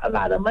have a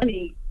lot of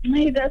money.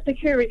 He does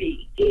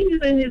security.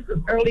 He's in his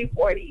early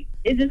 40s.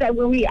 It's just that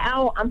when we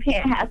out, I'm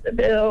paying half the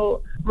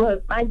bill.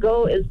 But my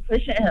goal is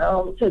pushing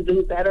him to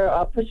do better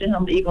or pushing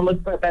him to even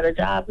look for a better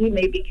job. He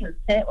may be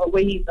content with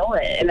what he's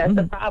doing, and that's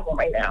the problem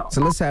right now. So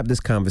let's have this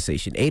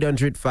conversation.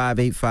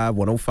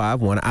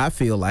 800-585-1051. I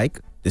feel like,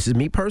 this is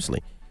me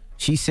personally,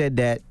 she said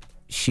that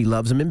she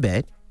loves him in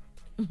bed.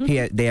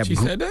 They have She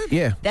said that?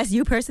 Yeah. That's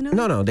you personally?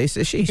 No, they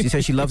said she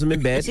said she loves him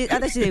in bed. I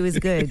thought she said it was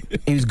good.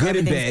 He was good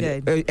in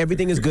Everything's bed.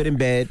 Everything is good in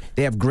bed.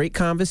 They have great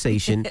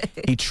conversation.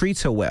 He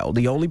treats her well.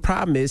 The only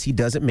problem is he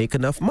doesn't make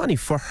enough money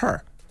for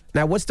her.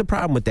 Now, what's the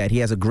problem with that? He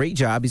has a great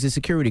job. He's a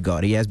security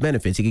guard. He has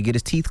benefits. He could get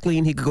his teeth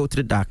cleaned. He could go to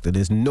the doctor.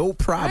 There's no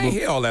problem. I ain't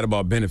hear all that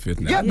about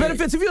benefits now. Yeah,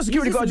 benefits. If you're a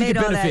security guard, you get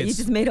benefits. You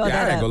just made all I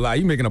that ain't up. gonna lie.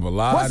 You making up a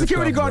lot What of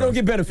security stuff, guard bro. don't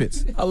get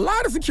benefits? A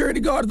lot of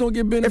security guards don't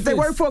get benefits. If they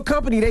work for a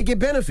company, they get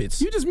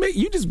benefits. You just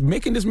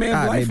making this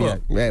man's life maybe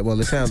up. Yeah, well,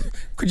 it sounds.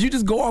 Could you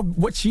just go off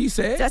what she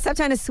said? Just stop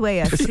trying to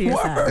sway us to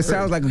your side. It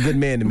sounds like a good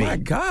man to me. My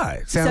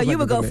God. So Sounds you like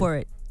would a go good for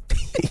man.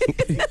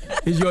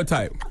 it. He's your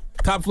type.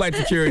 Top flight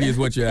security is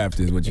what you're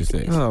after, is what you're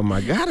saying. Oh my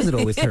God! How does it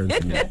always turn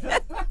to me?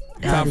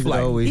 Top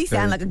flight. He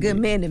sound like a good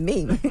man to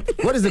me.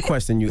 What is the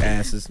question, you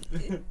asses?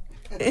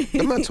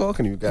 I'm not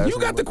talking to you guys. You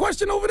got the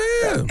question over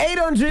there.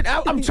 800.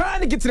 I'm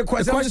trying to get to the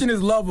question. The question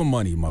is love or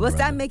money, my Well, brother.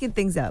 stop making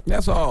things up.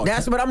 That's all.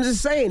 That's what I'm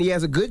just saying. He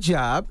has a good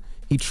job.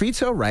 He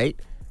treats her right.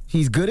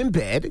 He's good in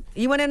bed.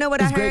 You want to know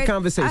what It's I heard? great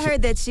conversation. I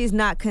heard that she's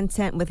not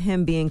content with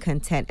him being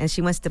content, and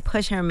she wants to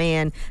push her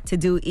man to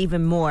do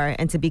even more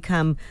and to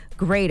become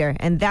greater.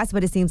 And that's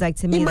what it seems like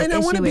to me. He might the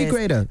not want to issue be is.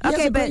 greater. He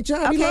has a great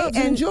job. He loves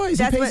and enjoys. He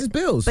that's pays his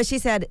bills. But she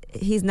said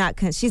she's not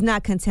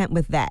content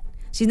with that.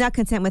 She's not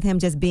content with him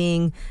just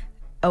being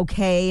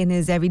okay in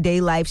his everyday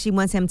life. She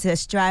wants him to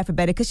strive for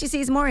better because she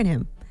sees more in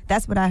him.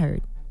 That's what I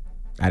heard.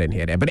 I didn't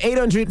hear that. But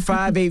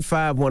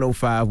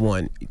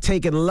 800-585-1051.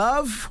 Taking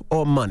love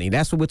or money?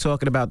 That's what we're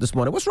talking about this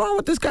morning. What's wrong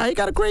with this guy? He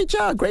got a great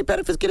job, great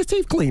benefits, get his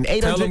teeth clean.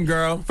 800 Tell him,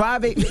 girl.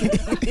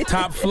 58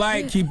 Top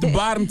flight, keep the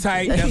bottom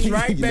tight. That's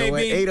right, You know baby.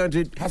 what?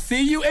 800 I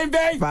see you in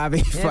bed.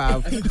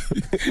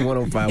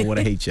 585-1051.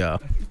 I hate y'all.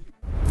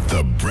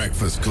 The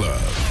Breakfast Club.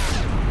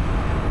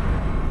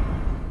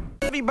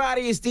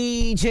 Everybody, it's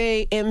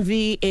DJ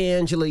MV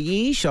Angela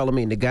Yee,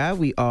 Charlamagne the Guy.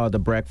 We are the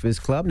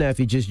Breakfast Club. Now, if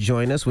you just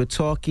joined us, we're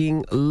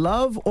talking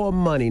love or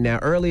money. Now,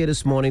 earlier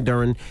this morning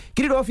during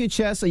Get It Off Your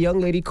Chest, a young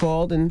lady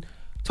called and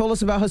told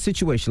us about her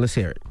situation. Let's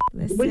hear it.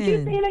 Would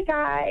you say the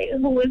guy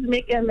who was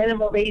making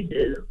minimum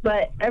wages,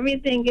 but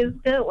everything is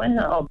good with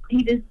him?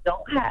 He just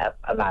don't have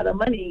a lot of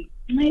money.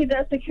 He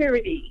does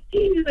security.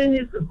 He's in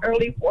his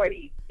early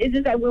 40s. It's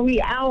just that when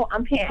we out,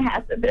 I'm paying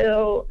half the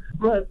bill.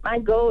 But my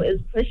goal is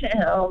pushing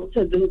him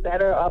to do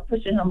better or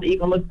pushing him to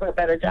even look for a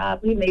better job.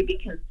 He may be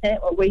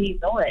content with what he's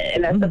doing,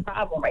 and that's the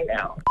problem right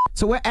now.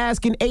 So we're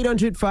asking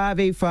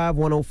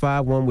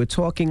 800-585-1051. We're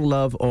talking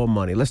love or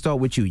money. Let's start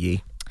with you,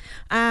 Yee.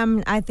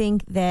 I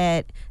think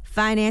that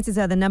finances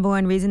are the number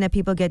one reason that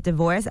people get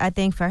divorced. I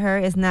think for her,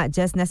 it's not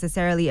just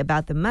necessarily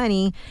about the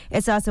money.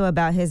 It's also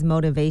about his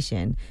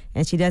motivation.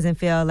 And she doesn't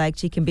feel like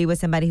she can be with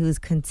somebody who's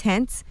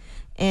content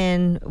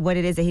in what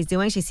it is that he's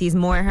doing. She sees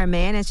more in her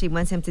man and she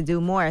wants him to do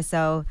more.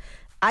 So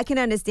I can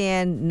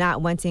understand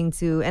not wanting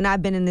to, and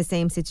I've been in the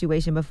same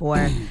situation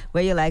before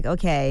where you're like,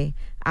 okay,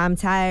 I'm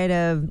tired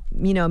of,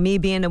 me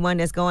being the one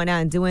that's going out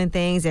and doing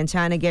things and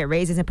trying to get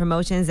raises and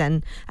promotions,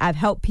 and I've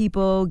helped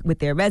people with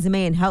their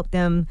resume and helped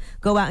them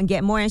go out and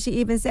get more. And she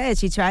even said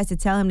she tries to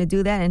tell him to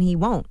do that and he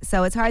won't.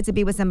 So it's hard to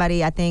be with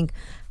somebody, I think,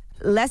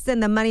 less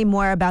than the money,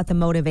 more about the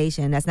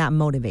motivation that's not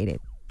motivated.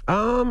 I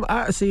don't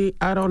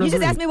know. You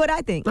just asked me what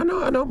I think. I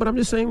know, but I'm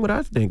just saying what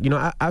I think.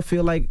 I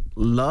feel like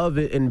love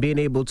and being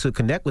able to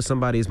connect with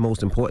somebody is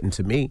most important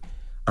to me.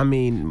 I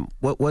mean,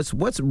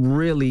 what's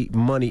really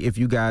money if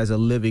you guys are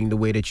living the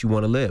way that you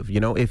want to live?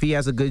 If he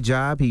has a good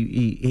job,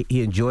 he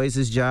enjoys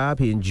his job,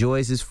 he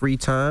enjoys his free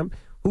time.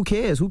 Who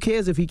cares? Who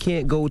cares if he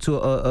can't go to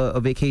a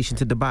vacation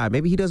to Dubai?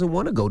 Maybe he doesn't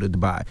want to go to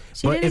Dubai.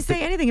 She didn't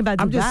say anything about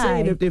Dubai. I'm just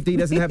saying if he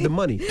doesn't have the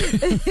money.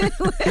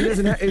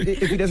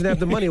 If he doesn't have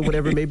the money or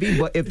whatever it may be.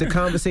 But if the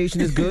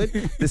conversation is good,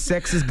 the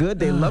sex is good,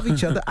 they love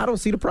each other, I don't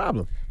see the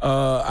problem.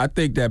 I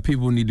think that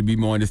people need to be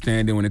more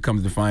understanding when it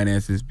comes to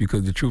finances,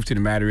 because the truth to the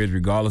matter is,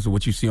 regardless of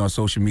what you see on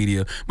social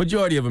media,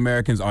 majority of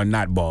Americans are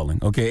not balling.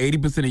 Okay,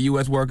 80% of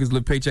U.S. workers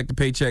live paycheck to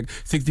paycheck.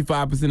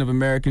 65% of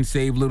Americans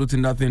save little to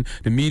nothing.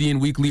 The median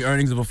weekly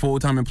earnings of a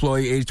full-time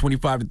employee aged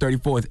 25 to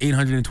 34 is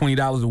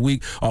 $820 a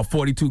week, or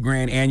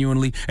 $42,000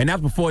 annually, and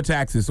that's before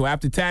taxes. So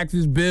after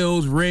taxes,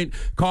 bills, rent,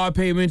 car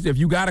payments, if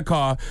you got a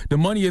car, the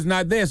money is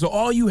not there. So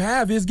all you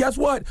have is, guess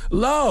what?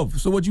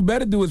 Love. So what you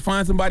better do is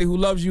find somebody who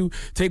loves you,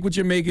 take what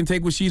you're making,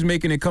 take what she's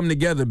making, and come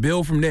together,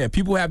 build from there.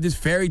 People have this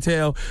fairy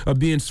tale of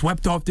being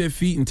swept off their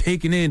feet and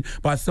taken in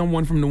by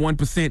someone from the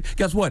 1%.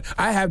 Guess what?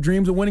 I have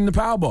dreams of winning the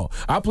Powerball.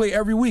 I play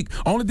every week.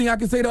 Only thing I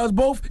can say to us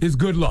both is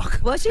good luck.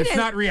 Well, it's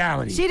not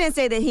reality. She didn't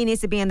say that he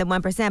needs to be in the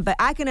 1%, but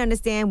I can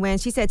understand when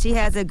she said she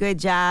has a good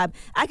job.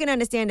 I can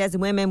understand as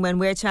women when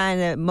we're trying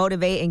to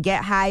motivate and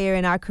get higher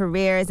in our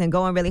careers and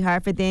going really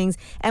hard for things,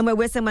 and we're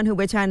with someone who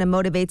we're trying to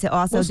motivate to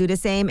also do the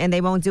same, and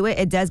they won't do it,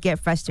 it does get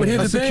frustrating.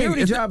 A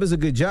security job is a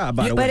good job,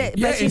 by the way.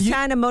 But she's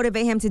trying to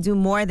motivate him to do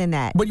more than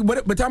that. But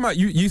talking about,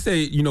 you say,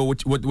 you know,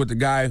 what the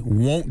guy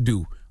won't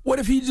do. What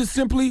if he just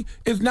simply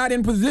is not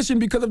in position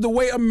because of the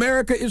way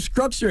America is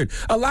structured?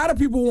 A lot of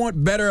people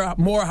want better,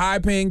 more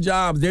high-paying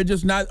jobs. They're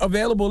just not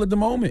available at the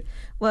moment.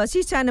 Well,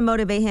 she's trying to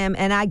motivate him,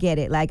 and I get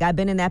it. Like, I've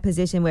been in that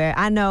position where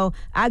I know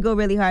I go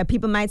really hard.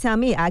 People might tell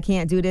me I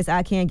can't do this,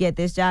 I can't get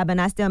this job, and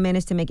I still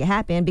managed to make it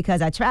happen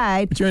because I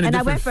tried, and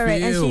I went for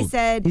it. And she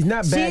said he's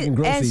not bagging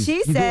groceries. And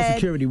she He's said doing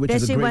security, which that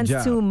is a she great wants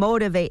job. to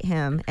motivate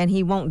him, and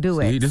he won't do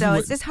it. So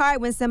it's just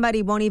hard when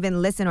somebody won't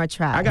even listen or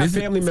try. I got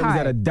family members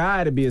that have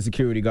died to be a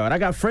security guard. I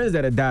got friends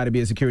that have died to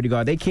be a security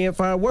guard. They can't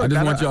find work. I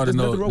just want y'all to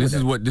know this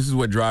is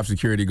what drives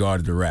security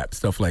guards to rap,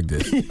 stuff like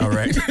this. All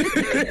right,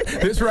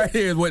 this right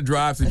here is what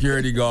drives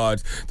security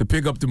guards to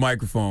pick up the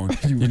microphone.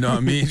 You know what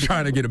I mean?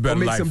 Trying to get a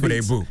better life for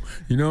their boo.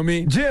 You know what I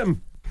mean?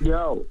 Jim.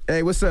 Yo.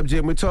 Hey, what's up,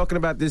 Jim? We're talking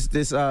about this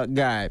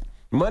guy.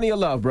 Money or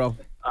love, bro?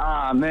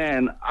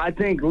 Man, I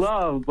think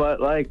love,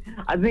 but like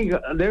I think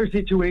there are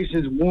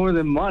situations more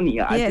than money.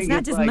 Yeah, it's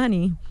not just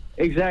money.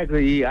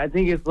 Exactly. I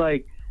think it's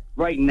like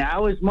right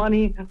now is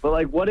money, but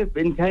like what if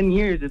in 10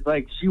 years it's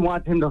like she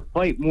wants him to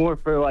fight more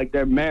for like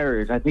their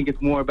marriage? I think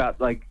it's more about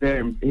like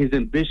his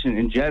ambition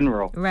in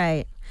general.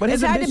 Right. But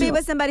it's hard to be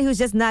with somebody who's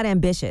just not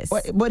ambitious.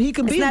 But he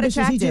can be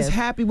ambitious. He's just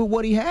happy with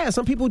what he has.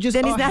 Some people just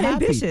then he's are not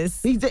happy.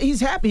 ambitious.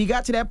 He's happy. He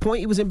got to that point.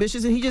 He was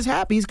ambitious, and he's just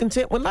happy. He's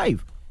content with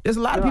life. There's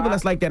a lot of people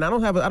that's like that. I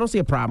don't see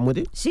a problem with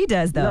it. She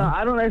does, though. No,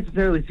 I don't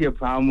necessarily see a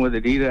problem with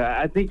it either.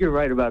 I think you're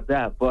right about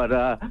that. But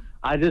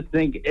I just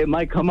think it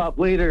might come up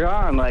later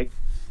on, like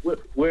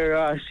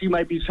where she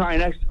might be trying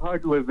extra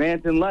hard to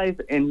advance in life,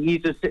 and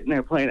he's just sitting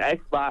there playing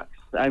Xbox.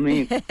 I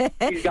mean,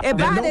 it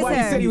bothers nobody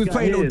her. said he was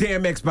playing no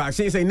damn Xbox.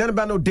 He ain't say nothing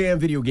about no damn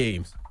video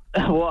games.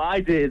 Well,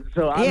 I did,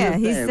 so I'm just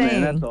he's saying,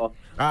 saying. man, that's all.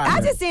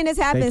 I've just seen this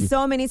happen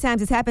so many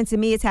times. It's happened to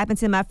me. It's happened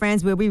to my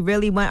friends where we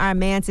really want our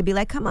man to be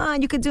like, come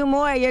on, you could do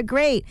more. You're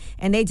great.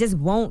 And they just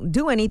won't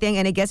do anything,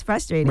 and it gets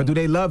frustrating. But do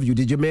they love you?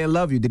 Did your man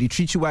love you? Did he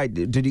treat you right?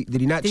 Did he not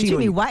cheat on you? Did he treat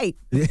me white?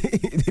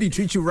 Did he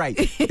treat you right?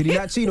 Did he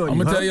not cheat on you? I'm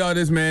going to tell y'all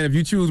this, man. If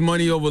you choose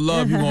money over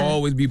love, you're going to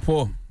always be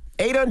poor.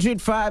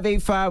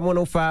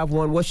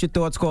 800-585-1051. What's your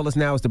thoughts? Call us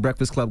now. It's The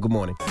Breakfast Club. Good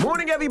morning.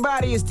 Morning,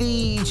 everybody. It's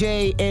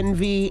DJ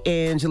NV,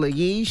 Angela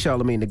Yee,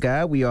 Charlamagne the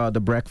Guy. We are The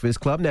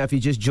Breakfast Club. Now, if you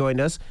just joined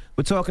us,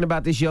 we're talking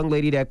about this young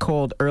lady that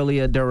called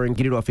earlier during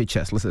Get It Off Your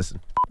Chest. Let's listen.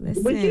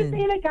 But you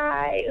seen a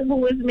guy who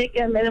was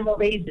making minimum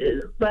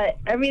wages, but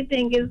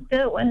everything is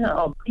good with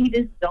him. He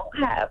just don't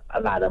have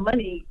a lot of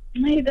money.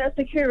 He does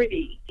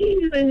security.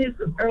 He's in his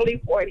early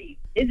 40s.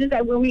 It's just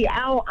that when we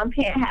out, I'm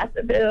paying half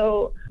the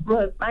bill.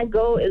 But my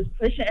goal is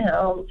pushing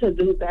him to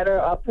do better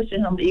or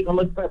pushing him to even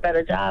look for a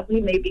better job. He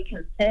may be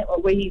content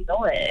with what he's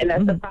doing, and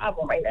that's the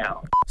problem right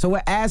now. So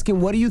we're asking,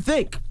 what do you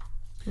think?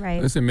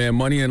 Right. Listen, man,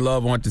 money and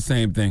love aren't the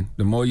same thing.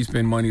 The more you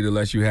spend money, the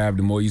less you have.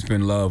 The more you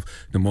spend love,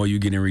 the more you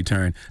get in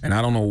return. And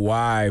I don't know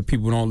why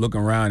people don't look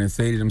around and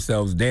say to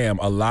themselves, damn,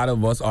 a lot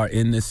of us are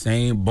in the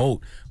same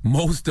boat.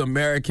 Most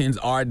Americans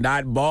are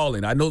not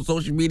balling. I know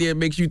social media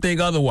makes you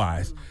think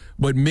otherwise.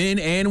 But men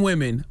and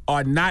women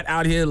are not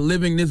out here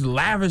living this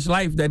lavish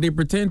life that they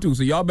pretend to.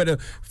 So y'all better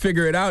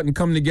figure it out and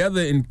come together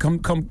and come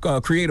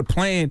create a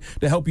plan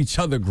to help each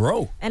other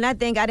grow. And I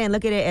think I didn't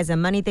look at it as a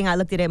money thing. I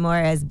looked at it more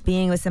as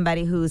being with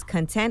somebody who's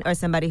content or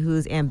somebody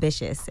who's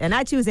ambitious. And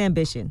I choose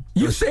ambition.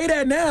 You say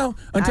that now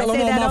until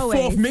I'm on my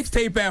fourth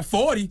mixtape at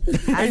 40.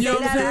 And you know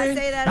what I'm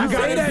saying? I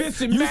say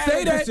that You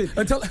say that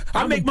until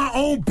I make my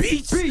own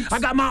beats. I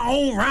got my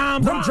own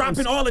rhymes. I'm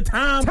dropping all the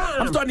time.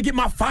 I'm starting to get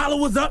my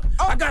followers up.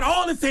 I got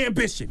all this ambition.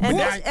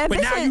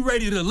 But now you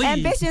ready to leave.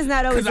 Ambition's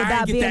not always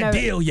about being that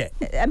deal yet.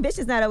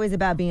 Ambition's not always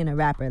about being a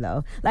rapper,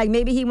 though. Like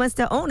maybe he wants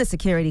to own a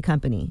security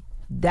company.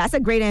 That's a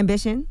great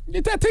ambition.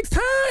 That takes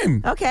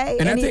time. Okay.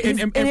 And And, that's it.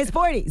 he's in his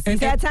 40s. He's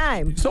had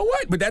time. So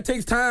what? But that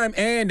takes time,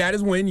 and that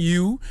is when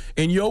you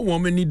and your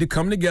woman need to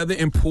come together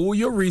and pool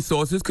your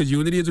resources, because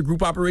Unity is a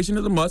group operation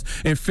is a must,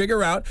 and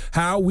figure out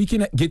how we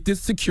can get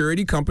this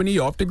security company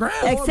off the ground.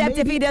 Except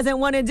if he doesn't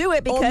want to do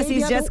it because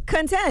he's just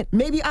content.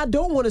 Maybe I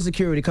don't want a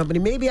security company.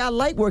 Maybe I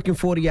like working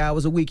 40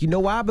 hours a week. You know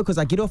why? Because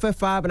I get off at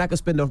 5 and I can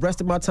spend the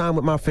rest of my time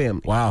with my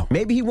family. Wow.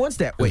 Maybe he wants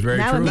that way.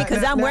 Not with me,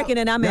 because I'm working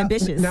and I'm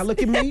ambitious. Now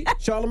look at me,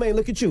 Charlamagne,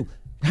 look at you.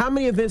 How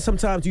many events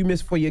sometimes do you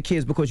miss for your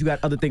kids because you got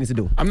other things to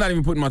do? I'm not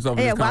even putting myself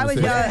in this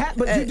conversation.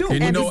 But you do.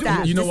 And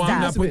you know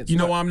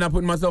why I'm not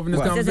putting myself in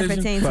this conversation?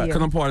 Doesn't pertain to you.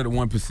 Because I'm part of the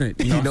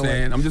 1%. You know what I'm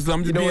saying? I'm just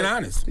being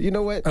honest. You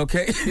know what?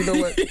 Okay. You know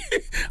what?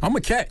 I'm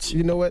a catch.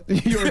 You know what?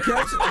 You're a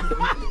catch?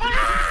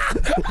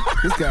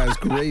 This guy's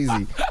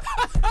crazy.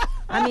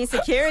 I mean,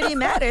 security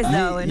matters,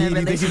 though, in a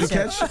relationship. You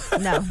think he's a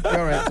catch? No.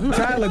 All right.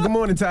 Tyler, good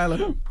morning,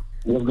 Tyler.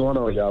 What's going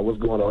on, y'all? What's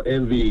going on?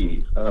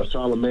 Envy,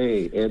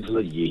 Charlamagne,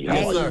 Angela Yee.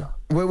 Hey, sir.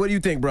 What do you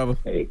think, brother?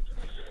 Hey,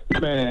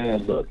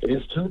 man, look,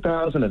 it's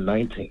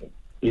 2019.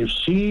 If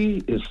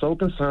she is so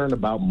concerned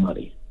about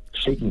money,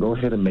 she can go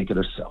ahead and make it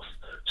herself.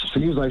 She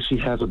seems like she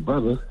has a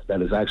brother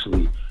that is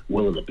actually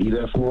willing to be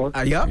there for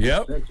her.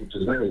 Yep. Which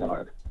is very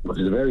hard. Which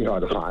is very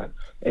hard to find.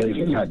 And if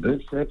you got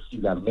good sex,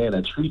 you got a man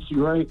that treats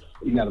you right,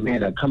 you got a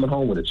man that coming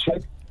home with a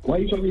check, why are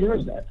you telling me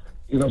yours that?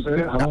 You know what I'm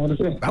saying? I don't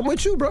understand. I'm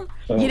with you, bro.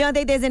 You don't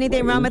think there's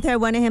anything wrong with her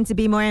wanting him to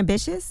be more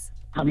ambitious?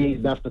 I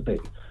mean, that's the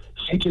thing.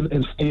 She can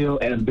instill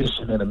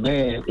ambition in a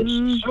man if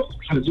she shows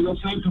her. You know what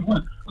I'm saying? Because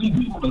what? We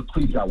want to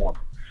please our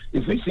woman.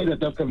 If we see that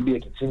that's going to be a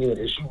continuing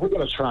issue, we're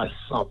going to try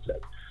something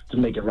to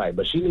make it right.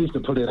 But she needs to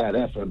put in that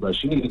effort, but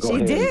she needs to go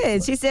ahead. She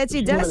did. She said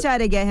she does try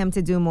to get him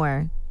to do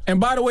more. And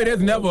by the way,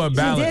 there's never a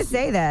balance. She did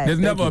say that. There's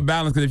never a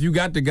balance, because if you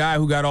got the guy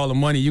who got all the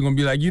money, you're going to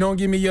be like, you don't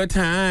give me your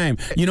time.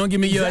 You don't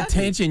give me your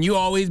attention. You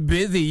always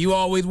busy. You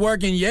always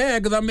working. Yeah,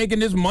 because I'm making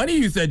this money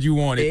you said you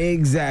wanted.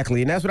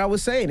 Exactly. And that's what I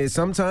was saying. Is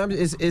sometimes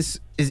it's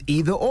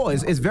either or.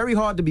 It's very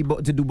hard to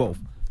do both.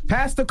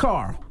 Pastor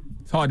Carl.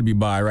 It's hard to be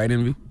bi, right,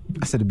 Envy?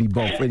 I said to be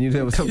both. And you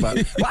know what I'm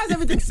talking about. Why is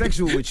everything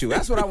sexual with you?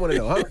 That's what I want to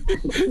know, huh?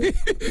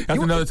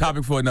 That's another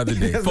topic for another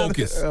day.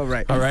 Focus. All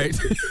right. All right.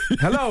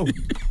 Hello.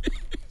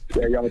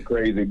 Yeah, y'all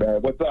crazy,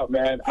 man. What's up,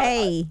 man?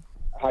 Hey.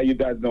 How you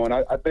guys doing?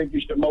 I think you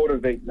should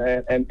motivate,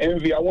 man. And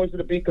Envy, I want you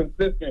to be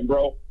consistent,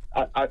 bro.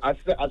 I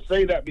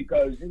say that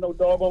because, you know,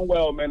 doggone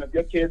well, man, if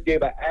your kids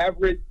gave an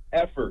average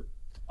effort,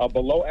 a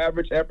below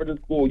average effort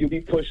in school, you'd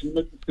be pushing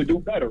them to do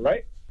better,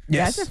 right?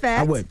 Yes. That's a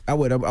fact. I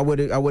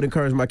would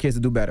encourage my kids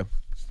to do better.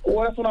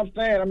 Well, that's what I'm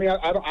saying. I mean,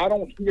 I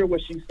don't hear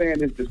what she's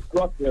saying is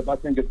destructive. I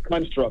think it's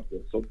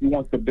constructive. So she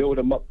wants to build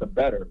them up to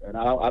better, and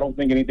I don't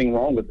think anything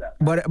wrong with that.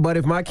 But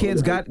if my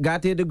kids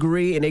got their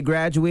degree and they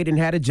graduated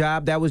and had a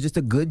job that was just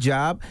a good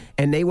job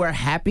and they were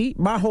happy,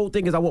 my whole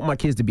thing is I want my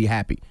kids to be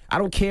happy. I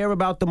don't care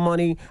about the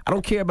money. I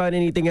don't care about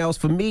anything else.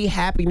 For me,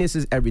 happiness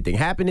is everything.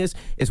 Happiness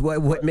is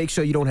what makes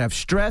sure you don't have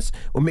stress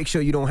or make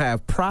sure you don't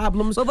have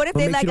problems. But what if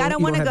they like, I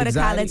don't want to go to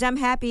college. I'm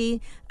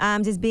happy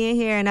just being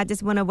here, and I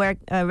just want to work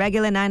a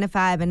regular 9 to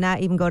 5 and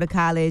not even go to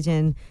college,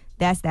 and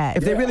that's that.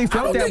 If they really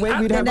felt that way,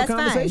 we'd have a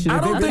conversation.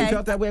 If they really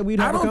felt that way, we'd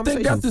have a conversation. I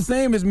don't think that's the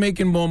same as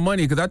making more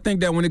money, because I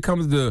think that when it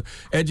comes to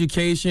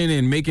education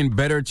and making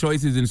better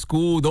choices in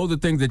school, those are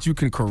things that you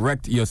can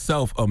correct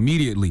yourself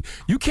immediately.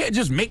 You can't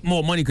just make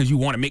more money because you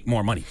want to make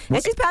more money.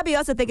 And she's probably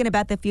also thinking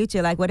about the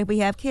future. Like, what if we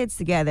have kids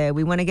together?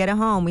 We want to get a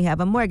home. We have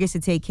a mortgage to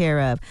take care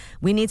of.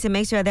 We need to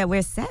make sure that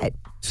we're set.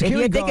 If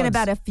you're thinking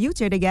about a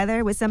future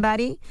together with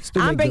somebody,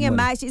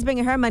 she's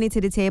bringing her money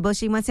to the table.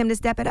 She wants him to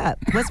step it up.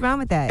 What's wrong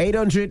with that?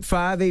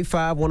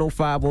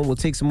 800-585-1051. We'll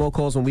take some more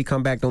calls when we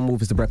come back. Don't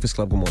move. It's the Breakfast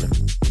Club. Good morning.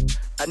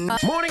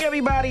 Morning,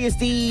 everybody. It's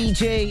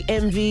DJ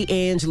MV,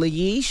 Angela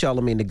Yee,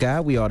 Charlamagne the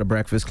Guy. We are the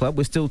Breakfast Club.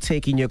 We're still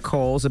taking your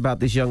calls about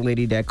this young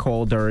lady that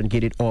called her and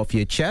get it off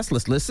your chest.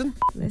 Let's listen.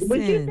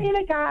 Would you seen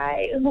a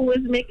guy who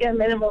was making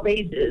minimum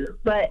wages,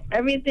 but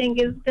everything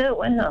is good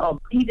with him?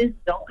 He just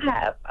don't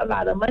have a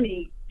lot of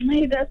money.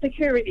 He does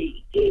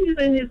security. He's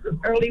in his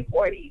early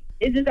 40s.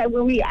 It's just that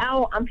when we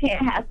out, I'm paying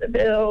half the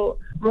bill.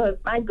 But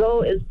my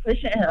goal is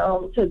pushing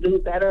him to do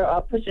better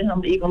or pushing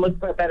him to even look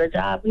for a better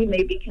job. He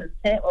may be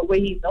content with what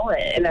he's doing,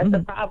 and that's the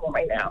problem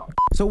right now.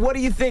 So what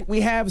do you think?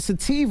 We have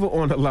Sativa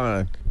on the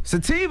line.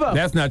 Sativa!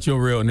 That's not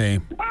your real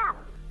name.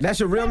 That's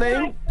your real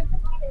name?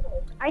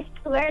 I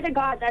swear to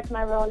God, that's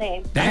my real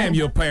name. Damn,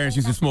 your parents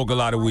used to smoke a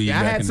lot of weed.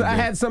 I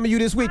had some of you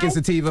this weekend,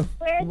 Sativa.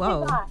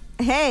 Whoa.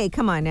 Hey,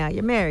 come on now.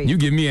 You're married. You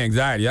give me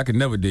anxiety. I could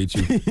never date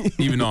you,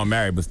 even though I'm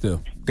married, but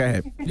still. Go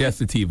ahead. Yes,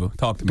 Sativa.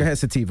 Talk to me. Go ahead,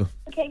 Sativa.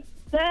 Okay,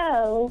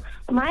 so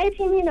my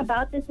opinion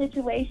about the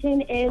situation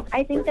is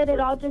I think that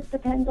it all just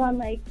depends on,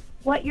 like,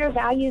 what your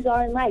values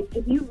are in life.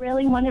 If you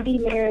really want to be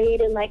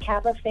married and, like,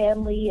 have a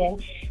family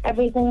and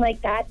everything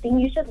like that, then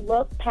you should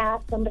look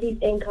past somebody's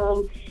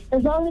income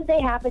as long as they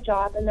have a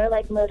job and they're,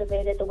 like,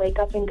 motivated to wake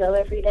up and go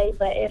every day.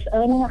 But if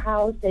owning a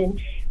house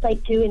and,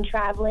 like, doing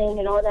traveling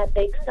and all that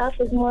big stuff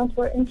is more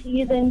important to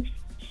you, then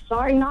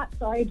sorry, not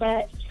sorry,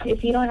 but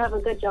if you don't have a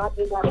good job,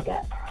 you gotta go.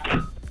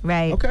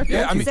 Right. Okay.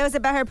 Yeah, I mean, so it's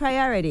about her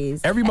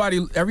priorities. Everybody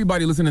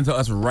listening to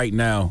us right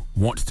now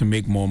wants to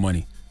make more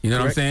money. You know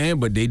what I'm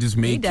saying? But they just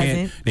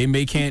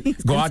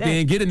can't go out there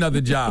and get another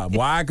job.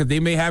 Why? Because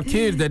they may have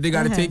kids that they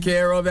got to take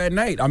care of at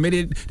night. I mean,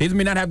 they just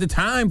may not have the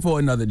time for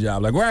another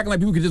job. Like, we're acting like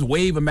people could just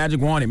wave a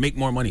magic wand and make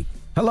more money.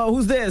 Hello,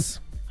 who's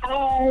this?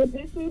 Hi,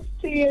 this is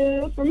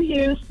Tia from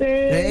Houston.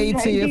 Hey,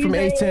 Tia from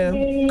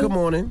A-Town. Good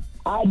morning.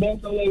 I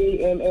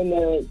definitely am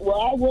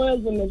I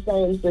was in the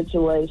same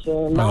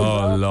situation.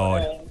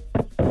 Lord.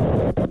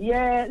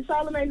 Yeah,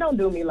 Charlamagne, don't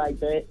do me like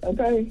that,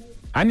 okay?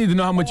 I need to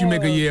know how much you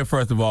make a year,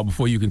 first of all,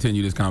 before you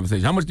continue this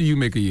conversation. How much do you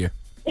make a year?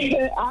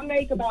 I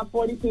make about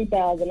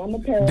 $42,000. I'm a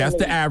paralegal. That's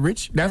the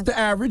average. That's the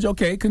average.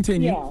 Okay,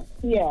 continue.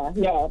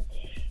 Yeah.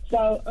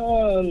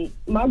 So,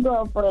 my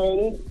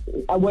girlfriend,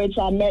 which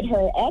I met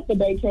her at the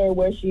daycare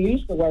where she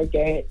used to work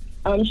at,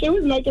 she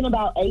was making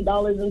about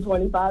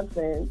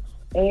 $8.25.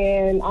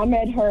 And I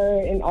met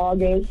her in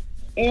August.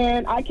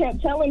 And I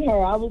kept telling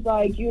her, I was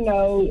like,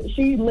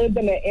 she lived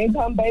in an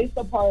income-based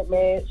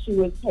apartment. She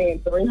was paying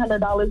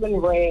 $300 in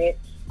rent.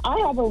 I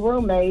have a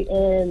roommate,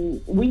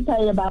 and we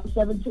pay about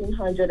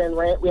 $1,700 in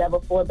rent. We have a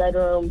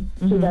 4-bedroom,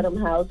 2-bedroom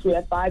house. We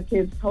have 5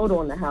 kids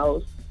total in the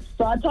house.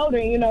 So I told her,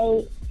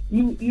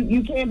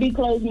 you can't be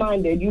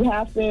closed-minded. You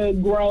have to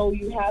grow.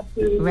 You have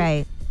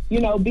to,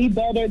 be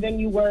better than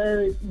you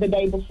were the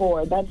day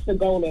before. That's the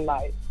goal in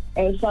life.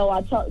 And so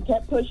I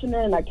kept pushing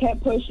her, and I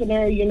kept pushing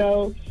her,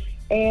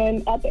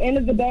 And at the end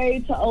of the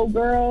day, to old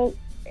girl,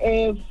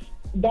 if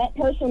that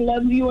person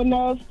loves you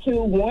enough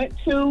to want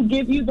to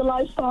give you the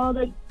lifestyle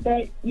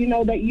that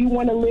you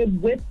want to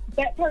live with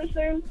that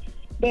person,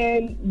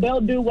 then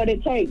they'll do what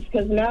it takes.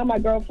 Because now my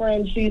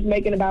girlfriend, she's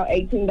making about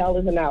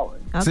 $18 an hour.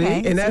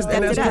 Okay. See, and that's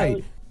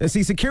great. And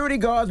see, security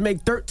guards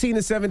make $13 to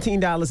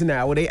 $17 an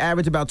hour. They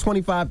average about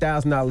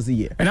 $25,000 a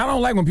year. And I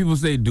don't like when people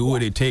say do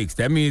what it takes.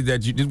 That means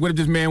that what if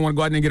this man want to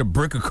go out there and get a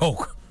brick of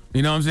coke?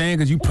 You know what I'm saying?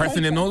 Because you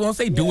pressing them. Don't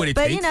say do what it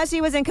takes. But, she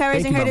was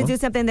encouraging her to do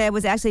something that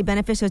was actually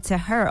beneficial to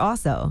her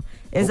also.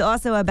 It's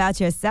also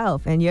about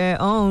yourself and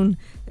your own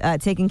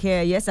taking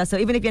care of yourself. So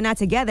even if you're not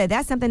together,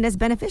 that's something that's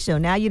beneficial.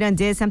 Now you done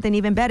did something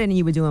even better than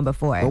you were doing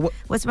before.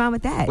 What's wrong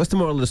with that? What's the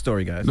moral of the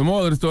story, guys? The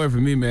moral of the story for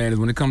me, man, is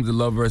when it comes to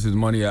love versus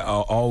money,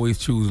 I'll always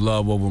choose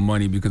love over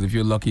money, because if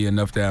you're lucky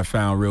enough to have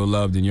found real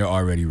love, then you're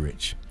already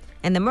rich.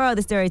 And the moral of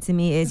the story to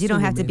me is you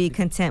don't have to be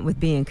content with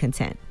being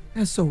content.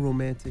 That's so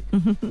romantic.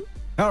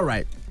 All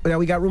right. Now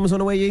we got rumors on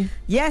the way, Yee?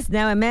 Yes.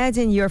 Now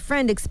imagine your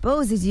friend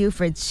exposes you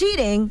for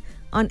cheating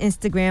on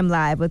Instagram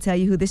Live. We'll tell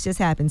you who this just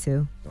happened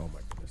to. Oh, my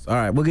goodness. All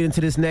right. We'll get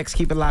into this next.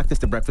 Keep it locked. It's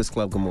The Breakfast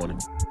Club. Good morning.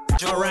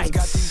 All right.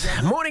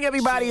 Morning,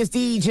 everybody. It's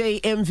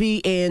DJ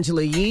MV,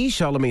 Angela Yee,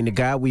 Charlamagne the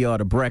Guy. We are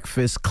The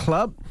Breakfast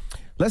Club.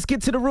 Let's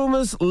get to the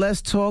rumors.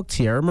 Let's talk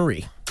Tierra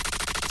Marie.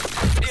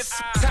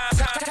 It's time.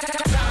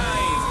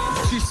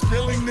 She's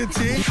spilling the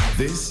tea.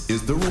 This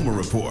is The Rumor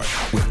Report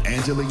with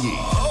Angela Yee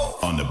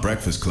on The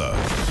Breakfast Club.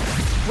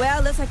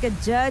 Well, looks like a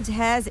judge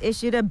has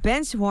issued a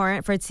bench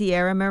warrant for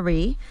Tierra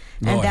Marie,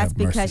 and Lord that's have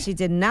mercy. because she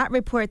did not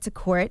report to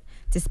court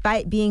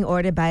despite being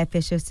ordered by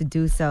officials to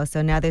do so.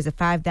 So now there's a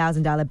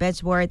 $5,000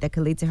 bench warrant that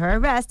could lead to her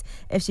arrest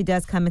if she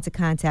does come into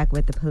contact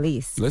with the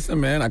police.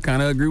 Listen, man, I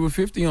kind of agree with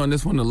 50 on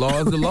this one. The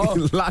law is the law.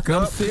 Lock her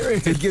I'm up.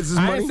 serious. He gets his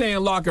I money. ain't saying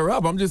lock her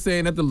up. I'm just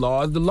saying that the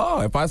law is the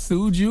law. If I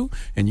sued you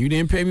and you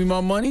didn't pay me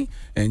my money,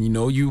 and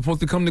you were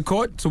supposed to come to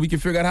court so we can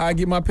figure out how I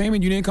get my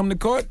payment, you didn't come to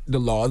court, the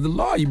law is the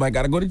law. You might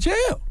got to go to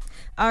jail.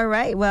 All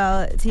right.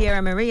 Well,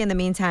 Tierra Marie, in the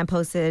meantime,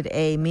 posted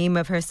a meme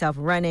of herself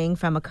running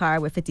from a car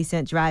with 50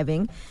 Cent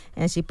driving.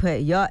 And she put,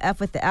 y'all F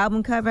with the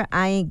album cover?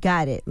 I ain't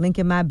got it. Link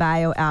in my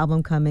bio,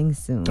 album coming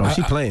soon. Oh,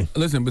 she playing.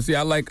 Listen, but see,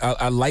 I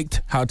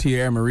liked how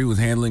Tierra Marie was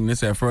handling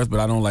this at first, but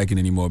I don't like it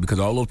anymore, because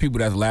all those people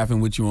that's laughing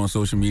with you on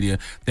social media,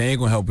 they ain't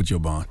going to help with your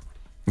bond.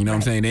 You know what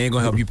I'm saying? They ain't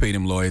going to help you pay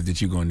them lawyers that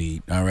you're going to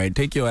need. All right?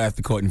 Take your ass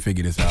to court and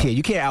figure this out. Yeah,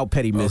 you can't out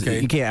petty Miss. Okay.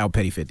 You can't out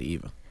petty 50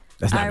 either.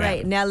 That's not all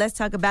right. bad. Now let's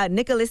talk about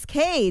Nicolas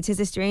Cage. His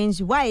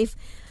estranged wife,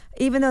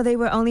 even though they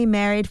were only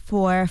married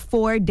for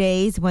 4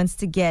 days, wants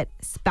to get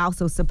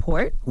spousal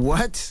support.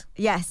 What?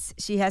 Yes,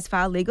 she has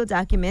filed legal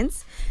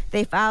documents.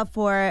 They filed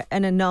for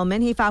an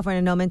annulment. He filed for an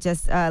annulment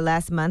just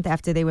last month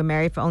after they were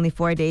married for only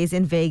 4 days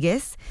in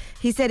Vegas.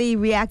 He said he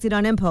reacted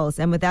on impulse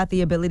and without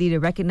the ability to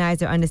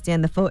recognize or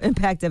understand the full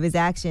impact of his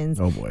actions.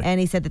 Oh, boy.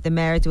 And he said that the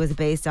marriage was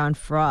based on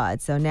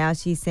fraud. So now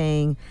she's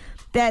saying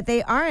that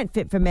they aren't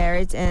fit for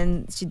marriage,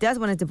 and she does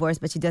want a divorce,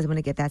 but she does want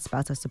to get that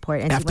spousal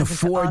support. And After she wants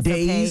 4 to also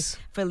days?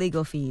 pay for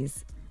legal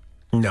fees.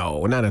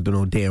 No, not after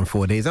no damn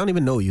 4 days. I don't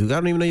even know you. I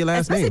don't even know your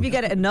last Especially name. if you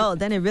get it annulled,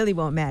 then it really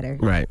won't matter.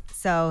 Right.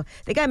 So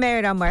they got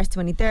married on March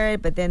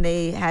 23rd, but then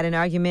they had an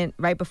argument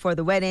right before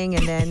the wedding,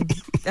 and then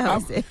that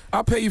was it.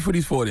 I'll pay you for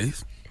these 4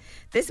 days.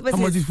 This was How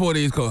much his these 4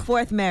 days cost?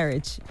 fourth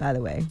marriage, by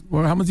the way.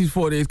 Well, how much these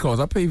 4 days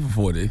cost? I'll pay you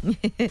for 4 days.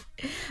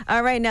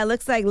 All right, now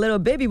looks like Lil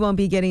Baby won't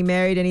be getting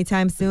married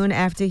anytime soon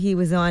after he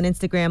was on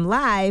Instagram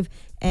Live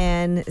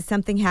and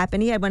something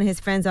happened. He had one of his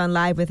friends on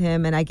live with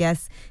him, and I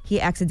guess he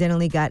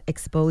accidentally got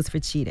exposed for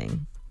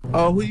cheating.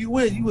 Oh, who you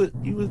with? You with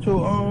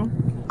your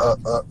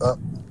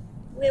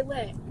With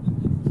what?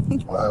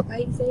 Why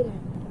you say that?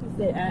 You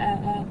said,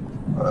 I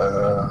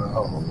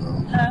don't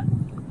know. Huh?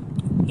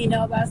 You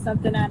know about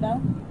something I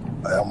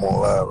don't? I'm on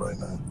live right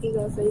now. He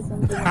gonna say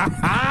something.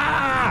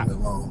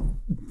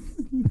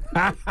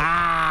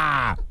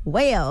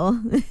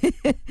 Well,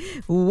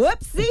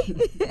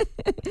 whoopsie.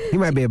 He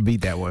might be able to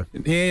beat that one.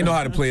 He ain't know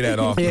how to play that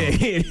off. Yeah.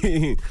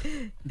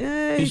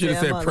 He should have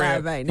said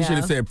prayer. Right he should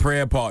have said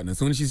prayer partner. As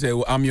soon as she said,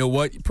 well, "I'm your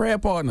what?" Prayer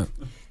partner.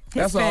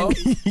 That's all.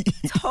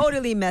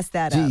 Totally messed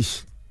that up.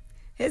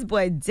 His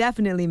boy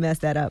definitely messed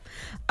that up.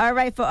 All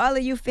right, for all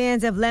of you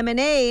fans of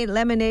Lemonade,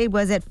 Lemonade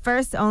was at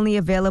first only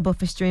available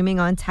for streaming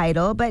on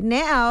Tidal, but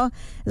now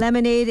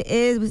Lemonade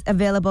is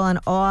available on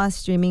all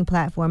streaming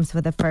platforms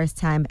for the first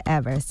time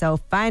ever. So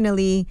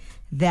finally,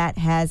 that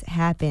has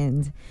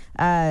happened.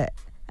 I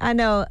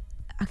know,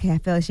 okay, I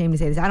feel ashamed to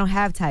say this. I don't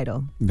have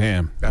Tidal.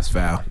 Damn, that's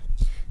foul.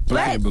 I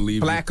can't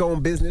believe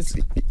Black-owned business.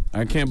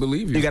 I can't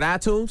believe you. You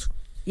got iTunes?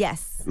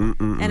 Yes.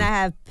 And I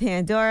have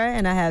Pandora,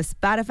 and I have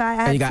Spotify. I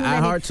have and you got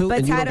iHeart too,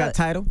 and you don't got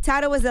Tidal?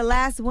 Tidal was the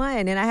last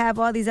one, and I have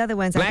all these other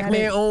ones. Black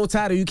man owned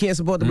Tidal. You can't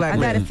support the black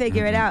man. I got to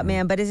figure it out,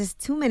 man. But it's just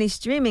too many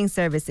streaming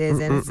services,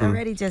 and it's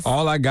already just.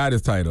 All I got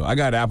is Tidal. I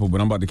got Apple,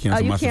 but I'm about to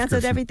cancel my subscription. Oh, you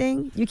canceled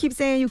everything? You keep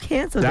saying you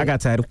canceled it. I got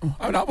Tidal.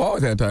 I've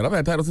always had Tidal. I've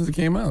had Tidal since it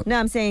came out. No,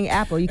 I'm saying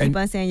Apple. You keep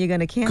on saying you're going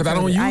to cancel because I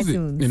don't use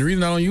iTunes. it. And the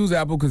reason I don't use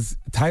Apple because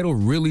Tidal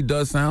really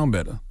does sound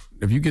better.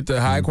 If you get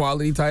the high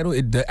quality Tidal,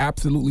 it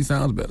absolutely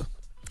sounds better.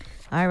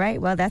 All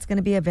right, well, that's going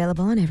to be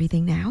available on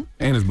everything now.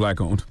 And it's black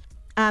owned.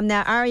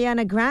 Now,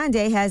 Ariana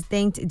Grande has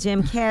thanked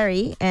Jim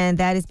Carrey, and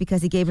that is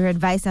because he gave her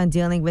advice on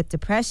dealing with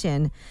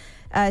depression.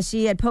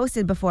 She had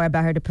posted before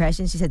about her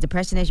depression. She said,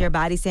 depression is your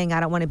body saying, I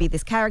don't want to be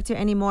this character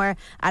anymore.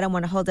 I don't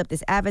want to hold up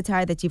this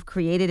avatar that you've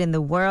created in the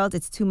world.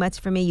 It's too much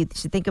for me. You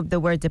should think of the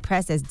word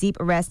depressed as deep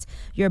rest.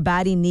 Your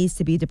body needs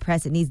to be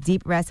depressed. It needs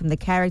deep rest from the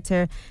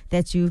character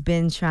that you've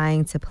been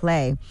trying to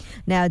play.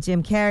 Now,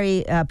 Jim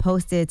Carrey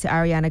posted to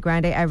Ariana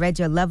Grande, I read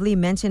your lovely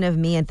mention of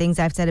me and things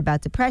I've said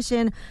about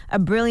depression. A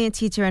brilliant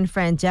teacher and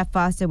friend, Jeff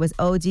Foster, was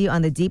OG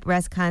on the deep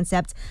rest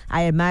concept.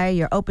 I admire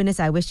your openness.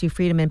 I wish you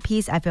freedom and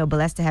peace. I feel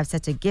blessed to have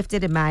such a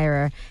gifted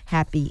admirer.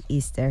 Happy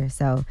Easter.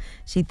 So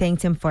she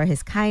thanked him for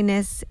his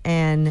kindness,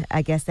 and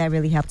I guess that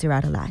really helped her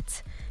out a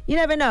lot. You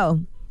never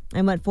know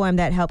in what form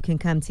that help can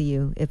come to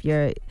you if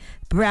you're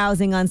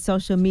browsing on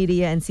social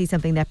media and see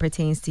something that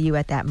pertains to you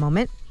at that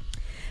moment.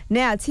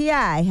 Now,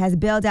 T.I. has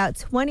bailed out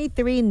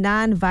 23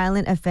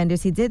 non-violent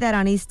offenders. He did that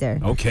on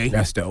Easter. Okay,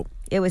 that's dope.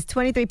 It was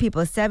 23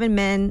 people, 7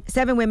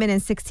 women,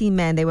 and 16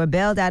 men. They were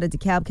bailed out of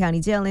DeKalb County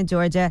Jail in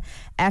Georgia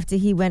after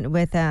he went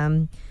with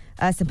some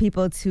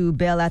people to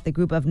bail out the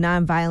group of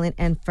nonviolent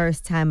and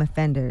first-time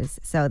offenders.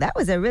 So that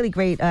was a really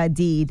great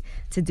deed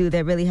to do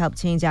that really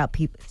helped change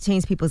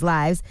people's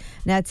lives.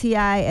 Now,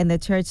 T.I. and the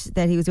church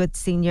that he was with,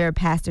 senior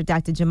pastor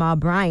Dr. Jamal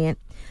Bryant,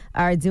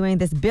 are doing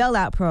this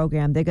bailout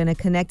program. They're going to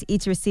connect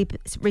each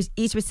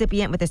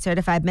recipient with a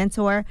certified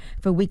mentor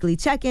for weekly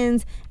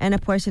check-ins, and a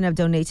portion of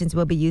donations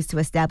will be used to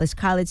establish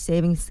college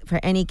savings for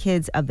any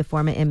kids of the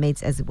former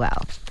inmates as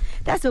well.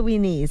 That's what we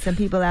need. Some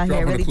people out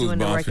here really doing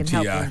the work and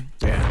helping.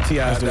 Yeah,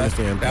 T.I.'s doing his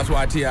damn. That's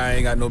why T.I.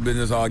 ain't got no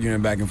business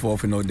arguing back and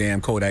forth with no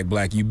damn Kodak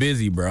Black. You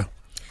busy, bro.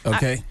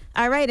 Okay?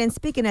 All right, and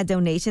speaking of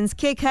donations,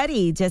 Kid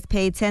Cudi just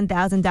paid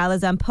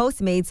 $10,000 on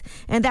Postmates,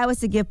 and that was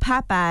to give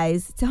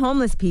Popeyes to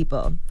homeless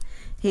people.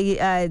 He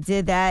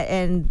did that,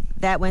 and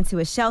that went to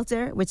a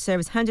shelter, which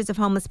serves hundreds of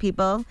homeless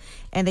people,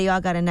 and they all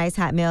got a nice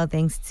hot meal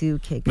thanks to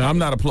Kid Cudi. Now, I'm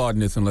not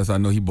applauding this unless I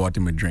know he bought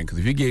them a drink, because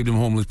if he gave them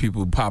homeless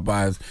people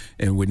Popeyes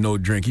and with no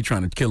drink, he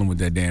trying to kill them with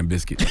that damn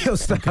biscuit.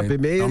 Stop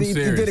it, man. I'm He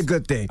serious. did a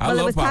good thing. I Well,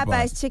 love it was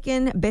Popeyes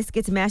chicken,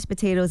 biscuits, mashed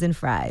potatoes, and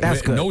fries.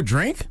 That's good. No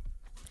drink?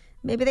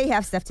 Maybe they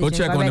have stuff to Go drink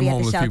check on already them at the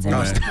homeless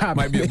shelter. people, man.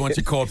 Might be a bunch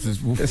of corpses.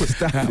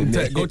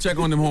 Go check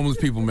on them homeless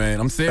people, man.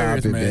 I'm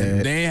serious,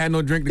 man. They ain't had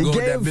no drink to go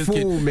with that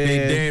biscuit. Food, man. They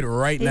dead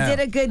right He now. did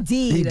a good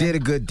deed. He did a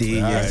good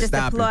deed. All Yeah, right. Just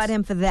stop applaud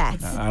him for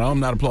that.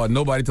 I'm not applauding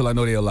nobody till I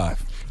know they're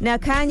alive. Now,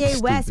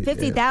 Kanye West, Stupid,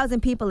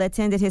 50,000 people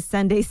attended his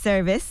Sunday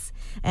service,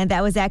 and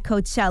that was at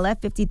Coachella.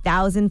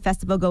 50,000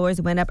 festival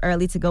goers went up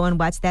early to go and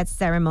watch that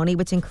ceremony,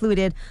 which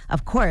included,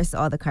 of course,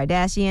 all the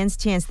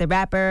Kardashians, Chance the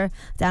Rapper,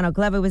 Donald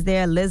Glover was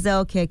there,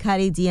 Lizzo, Kid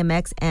Cudi,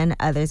 DMX, and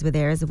others were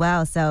there as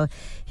well. So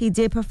he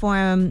did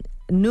perform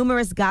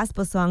numerous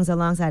gospel songs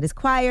alongside his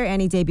choir,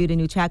 and he debuted a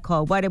new track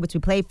called Water, which we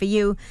played for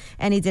you,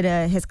 and he did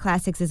his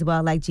classics as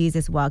well, like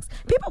Jesus Walks.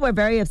 People were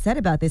very upset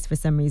about this for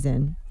some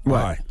reason.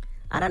 Why?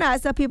 I don't know. I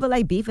saw people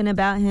like beefing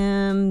about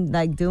him,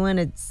 like doing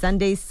a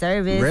Sunday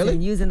service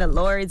and using the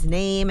Lord's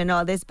name and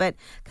all this. But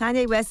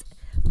Kanye West,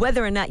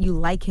 whether or not you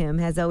like him,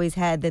 has always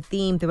had the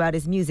theme throughout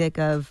his music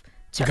of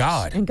church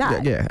God. and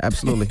God. Yeah,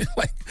 absolutely.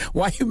 Like,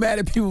 why are you mad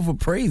at people for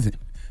praising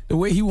the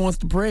way he wants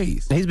to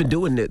praise? He's been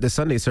doing the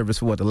Sunday service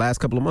for the last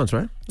couple of months,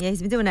 right? Yeah,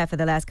 he's been doing that for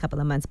the last couple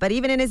of months. But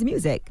even in his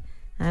music,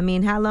 I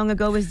mean, how long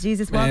ago was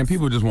Jesus Walks? Man,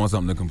 people just want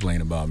something to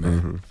complain about,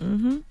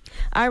 man.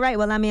 All right,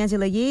 well, I'm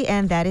Angela Yee,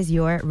 and that is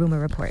your Rumor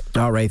Report.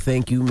 All right,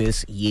 thank you,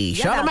 Miss Yee.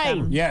 You're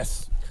welcome. Charlamagne,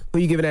 Yes. who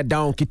you giving that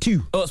donkey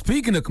to?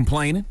 Speaking of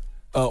complaining,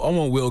 I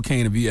want Will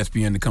Kane of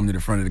ESPN to come to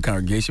the front of the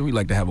congregation. We'd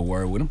like to have a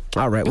word with him.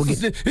 All right.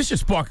 This should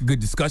spark a good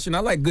discussion. I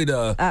like good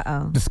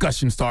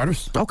discussion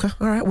starters. Okay.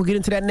 All right. We'll get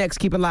into that next.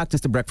 Keep it locked.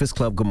 It's The Breakfast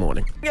Club. Good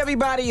morning.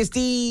 Everybody, it's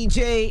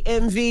DJ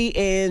MV,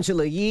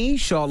 Angela Yee,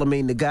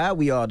 Charlamagne the Guy.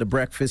 We are The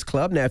Breakfast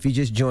Club. Now, if you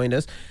just joined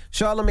us,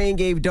 Charlamagne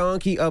gave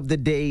Donkey of the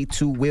Day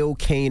to Will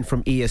Kane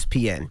from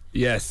ESPN.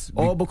 Yes.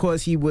 All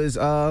because he was,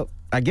 I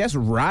guess,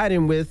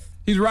 riding with...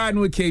 He's riding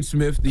with Kate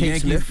Smith. The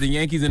Smith.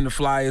 Yankees and the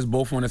Flyers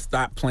both want to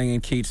stop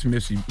playing Kate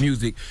Smith's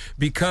music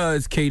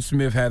because Kate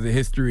Smith has a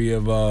history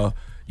of,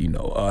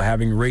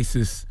 having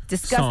racist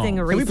disgusting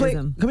songs.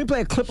 racism. Can we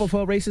play a clip of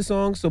her racist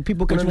songs so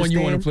people can understand? Which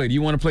one you want to play? Do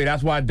you want to play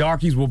That's Why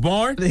Darkies Were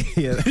Born?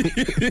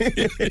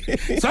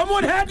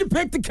 Someone had to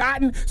pick the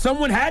cotton.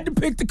 Someone had to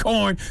pick the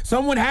corn.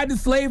 Someone had to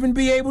slave and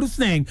be able to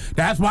sing.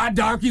 That's why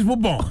darkies were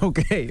born.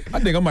 Okay.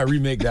 I think I might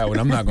remake that one.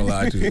 I'm not going to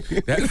lie to you.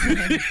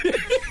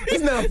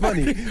 It's not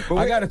funny. But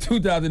I got a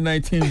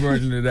 2019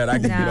 version of that. I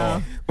can get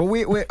off. But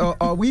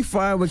are we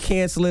fine with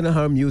canceling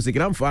her music?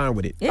 And I'm fine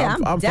with it. Yeah,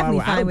 I'm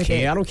definitely fine with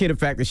it. I don't care the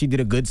fact that she did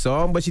a good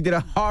song, but she did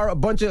a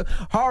bunch of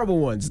horrible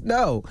ones.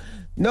 No,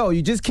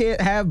 you just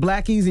can't have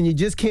blackies and you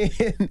just can't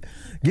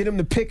get them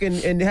to pick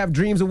and have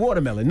dreams of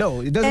watermelon.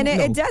 No, it doesn't.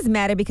 And it does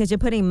matter because you're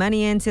putting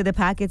money into the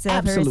pockets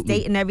of her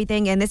estate and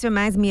everything. And this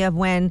reminds me of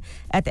when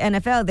at the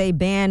NFL they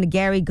banned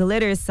Gary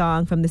Glitter's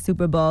song from the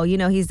Super Bowl. You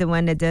know, he's the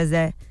one that does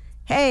that.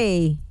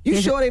 Hey.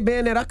 You sure they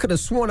banned that? I could have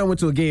sworn I went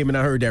to a game and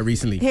I heard that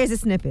recently. Here's a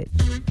snippet.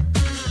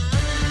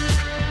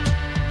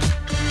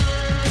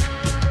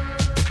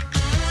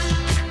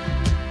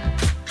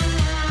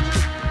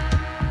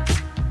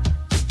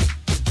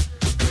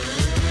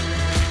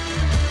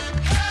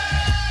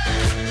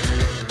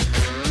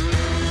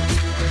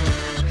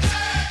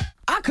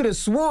 I could have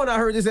sworn I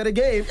heard this at a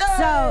game.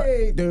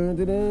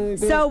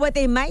 So what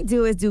they might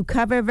do is do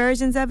cover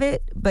versions of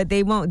it, but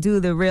they won't do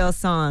the real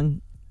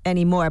song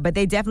anymore. But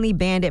they definitely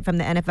banned it from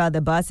the NFL.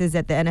 The bosses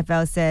at the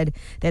NFL said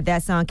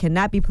that song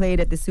cannot be played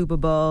at the Super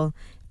Bowl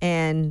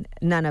and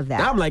none of that.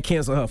 I'm like,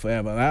 cancel her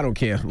forever. I don't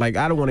care. Like,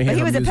 I don't want to hear But he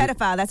her was music. a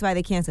pedophile. That's why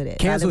they canceled it.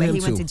 Cancel By the way,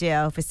 him he went too. to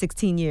jail for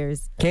 16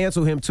 years.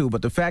 Cancel him too.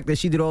 But the fact that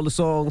she did all the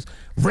songs,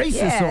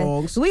 racist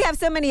songs. We have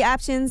so many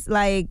options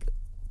like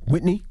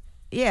Whitney.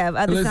 Yeah,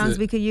 other songs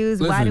we could use.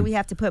 Why do we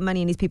have to put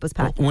money in these people's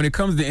pockets? When it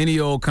comes to any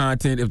old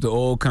content, if the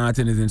old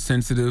content is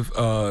insensitive,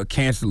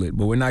 cancel it.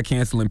 But we're not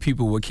canceling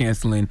people, we're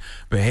canceling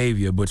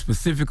behavior. But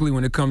specifically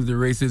when it comes to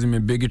racism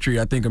and bigotry,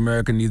 I think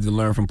America needs to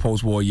learn from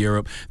post-war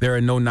Europe. There are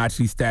no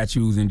Nazi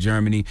statues in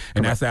Germany,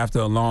 and that's after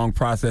a long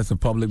process of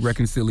public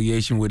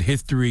reconciliation with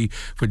history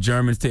for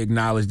Germans to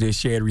acknowledge their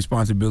shared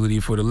responsibility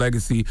for the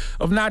legacy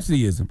of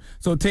Nazism.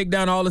 So take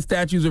down all the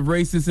statues of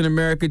racists in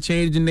America,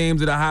 change the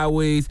names of the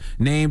highways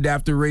named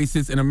after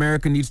racists, and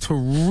America needs to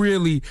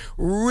really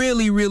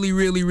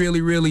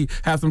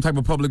have some type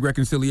of public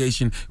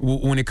reconciliation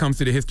when it comes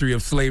to the history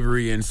of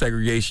slavery and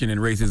segregation and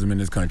racism in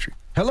this country.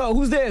 Hello,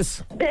 who's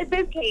this? This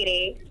is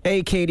Katie.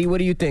 Hey, Katie, what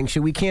do you think?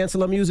 Should we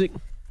cancel her music?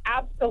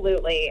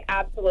 Absolutely.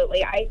 I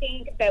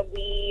think that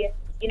we,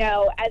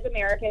 as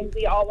Americans,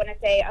 we all want to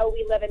say, oh,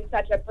 we live in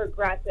such a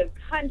progressive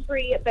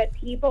country, but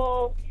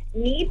people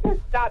need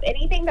to stop.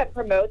 Anything that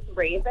promotes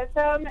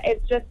racism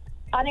is just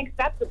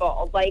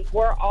unacceptable. Like,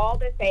 we're all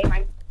the same.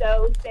 I'm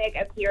so sick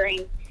of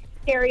hearing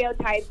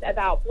stereotypes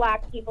about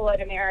black people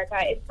in America.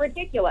 It's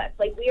ridiculous.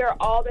 Like, we are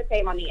all the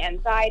same on the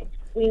inside.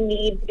 We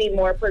need to be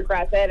more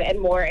progressive and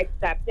more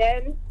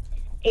acceptance.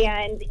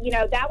 And,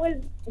 that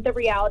was the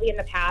reality in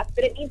the past,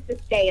 but it needs to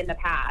stay in the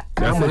past.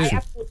 I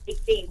absolutely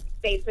think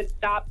they should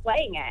stop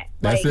playing it.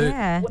 That's it.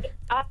 Yeah. Wake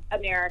up,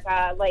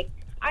 America. Like,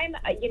 I'm,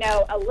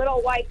 a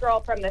little white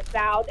girl from the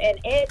South, and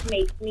it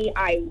makes me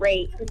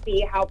irate to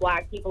see how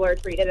black people are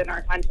treated in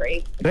our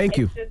country. Thank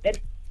you.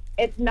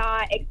 It's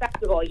not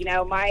acceptable.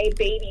 My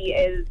baby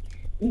is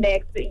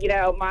mixed.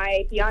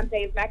 My fiance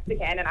is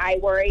Mexican, and I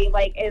worry,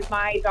 is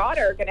my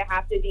daughter going to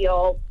have to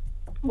deal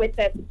with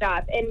this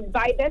stuff? And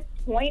by this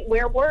point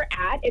where we're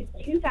at, it's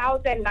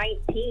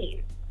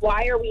 2019.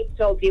 Why are we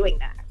still doing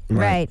that?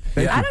 Right.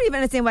 I don't even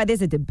understand why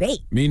there's a debate.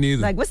 Me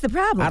neither. Like, what's the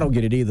problem? I don't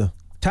get it either.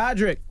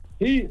 Todrick.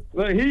 He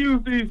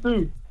used these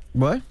too.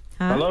 What?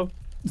 Huh? Hello?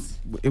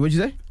 What'd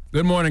you say?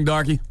 Good morning,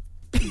 Darky.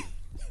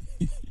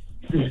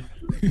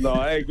 No,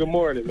 hey, good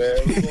morning, man.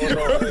 What's going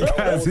on? This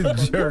guy's a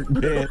jerk,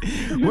 man.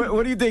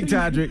 What do you think,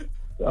 Todrick?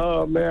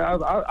 Man,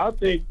 I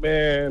think,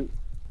 man,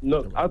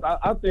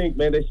 I think,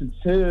 man, they should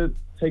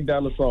take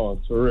down the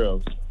songs for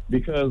real.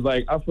 Because,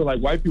 I feel like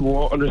white people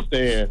won't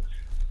understand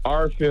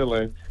our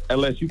feeling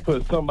unless you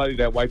put somebody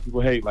that white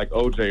people hate, like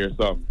OJ or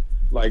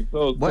something.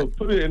 So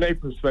put it in their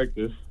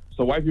perspective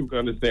so white people can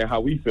understand how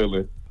we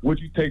feeling. Would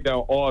you take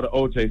down all the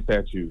OJ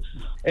statues?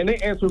 And they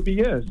answer would be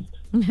yes.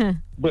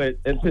 But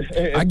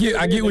I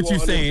get what you're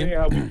saying.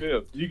 How we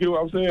feel. You get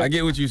what I'm saying? I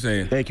get what you're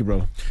saying. Thank you,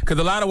 bro. Because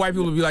a lot of white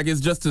people will be like,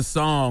 it's just a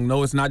song.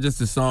 No, it's not just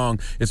a song.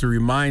 It's a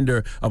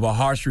reminder of a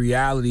harsh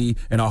reality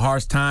and a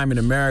harsh time in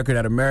America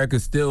that America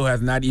still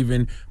has not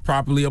even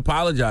properly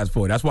apologize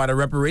for it. That's why the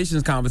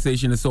reparations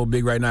conversation is so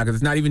big right now, because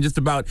it's not even just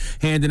about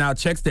handing out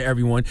checks to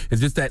everyone. It's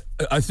just that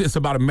it's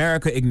about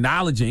America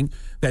acknowledging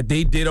that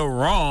they did a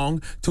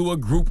wrong to a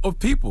group of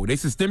people. They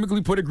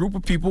systemically put a group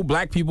of people,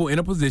 black people, in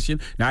a position.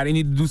 Now they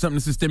need to do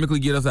something to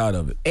systemically get us out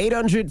of it.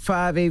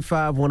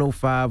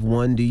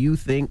 800-585-1051. Do you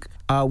think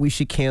we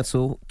should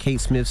cancel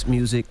Kate Smith's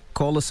music?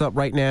 Call us up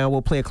right now.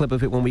 We'll play a clip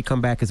of it when we come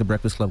back. It's the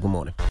Breakfast Club. Good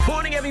morning.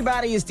 Morning,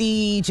 everybody. It's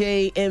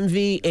DJ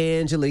MV,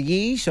 Angela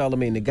Yee,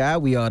 Charlamagne the Guy.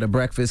 We are the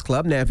Breakfast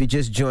Club. Now, if you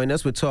just joined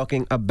us, we're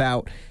talking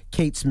about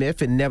Kate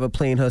Smith and never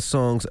playing her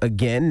songs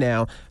again.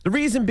 Now, the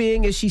reason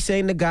being is she's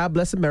saying the God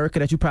Bless America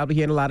that you probably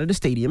hear in a lot of the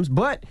stadiums,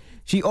 but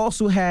she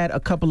also had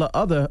a couple of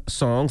other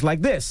songs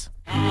like this.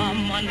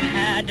 Someone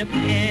had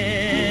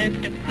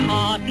picked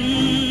cotton.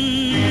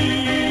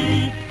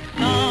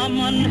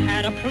 Someone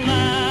had a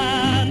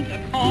plant a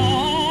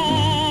corn.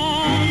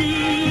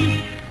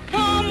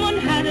 Someone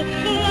had a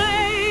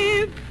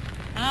slave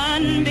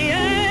and be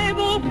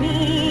able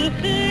to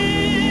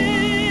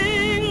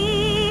sing.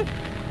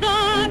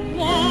 That's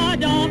why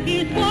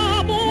donkeys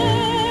were born.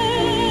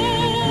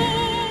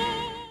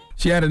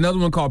 She had another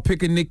one called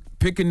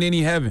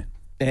Pickaninny Heaven.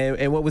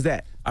 And what was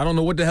that? I don't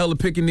know what the hell a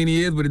pickaninny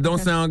is, but it don't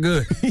sound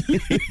good.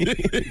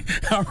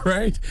 All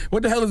right.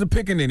 What the hell is a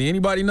pickaninny?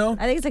 Anybody know?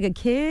 I think it's like a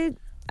kid.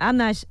 I'm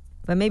not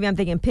but maybe I'm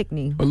thinking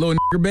Pickney. A little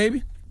nigger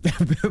baby?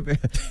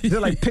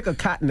 They're like pick a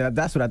cotton.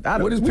 That's what I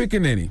don't. What is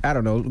pickaninny? I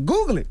don't know.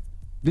 Google it.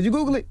 Did you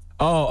Google it?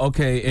 Oh,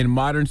 okay. In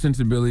modern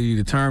sensibility,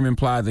 the term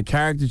implies a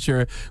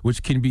caricature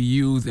which can be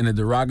used in a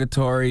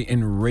derogatory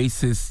and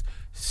racist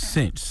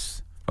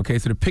sense. Okay,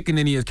 so the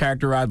pickaninny is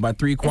characterized by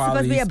three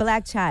qualities. It's supposed to be a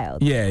black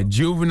child. Yeah,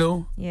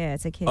 juvenile. Yeah,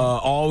 it's a kid.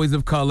 Always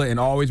of color and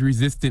always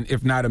resistant,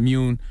 if not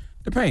immune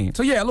to pain.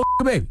 So yeah, a little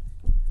baby.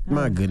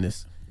 My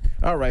goodness.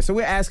 All right, so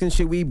we're asking,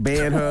 should we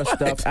ban her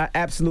stuff? I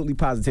absolutely,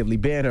 positively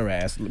ban her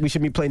ass. We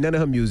shouldn't be playing none of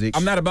her music.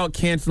 I'm not about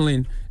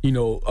canceling,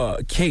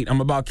 Kate.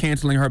 I'm about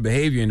canceling her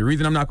behavior. And the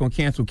reason I'm not going to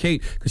cancel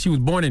Kate, because she was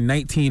born in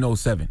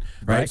 1907,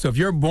 right? So if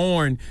you're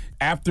born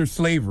after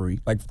slavery,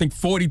 like think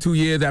 42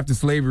 years after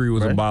slavery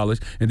was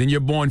abolished, and then you're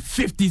born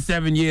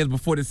 57 years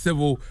before the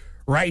Civil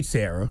Rights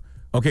era,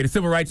 okay, the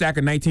Civil Rights Act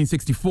of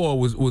 1964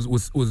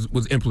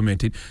 was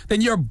implemented,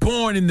 then you're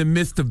born in the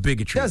midst of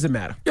bigotry. Doesn't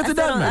matter. Yes, it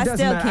does matter.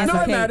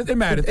 No, it matters. It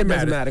matters. It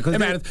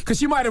matters. Because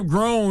she might have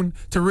grown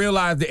to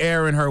realize the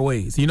error in her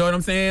ways. You know what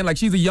I'm saying? Like,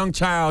 she's a young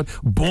child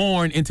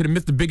born into the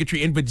midst of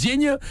bigotry. In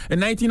Virginia in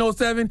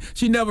 1907,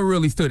 she never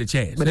really stood a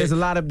chance. But there's a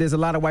lot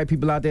of white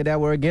people out there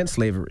that were against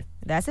slavery.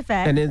 That's a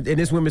fact. And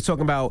this woman's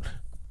talking about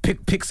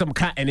pick some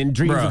cotton and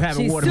dreams of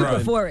having water. She's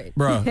super for it.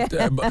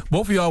 Bruh,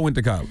 both of y'all went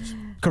to college.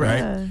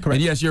 Correct. Correct.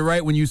 And yes, you're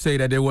right when you say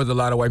that there was a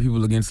lot of white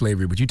people against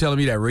slavery, but you telling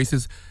me that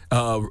racist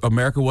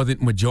America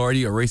wasn't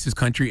majority a racist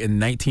country in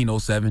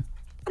 1907?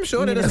 I'm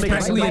sure that doesn't make it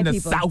right. Especially in the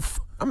South.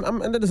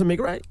 That doesn't make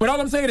it right. But all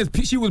I'm saying is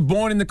she was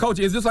born in the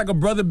culture. It's just like a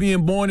brother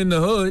being born in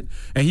the hood,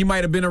 and he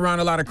might have been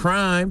around a lot of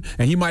crime,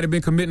 and he might have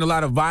been committing a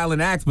lot of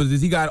violent acts, but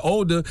as he got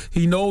older,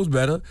 he knows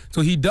better, so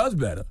he does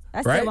better.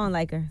 I still won't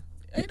like her.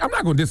 I'm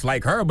not going to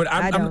dislike her, but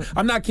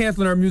I'm not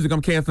canceling her music.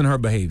 I'm canceling her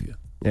behavior.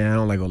 Yeah, I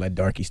don't like all that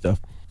darky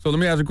stuff. So let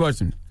me ask you a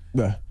question.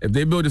 Yeah. If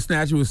they build a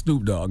statue of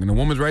Snoop Dogg and the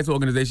women's rights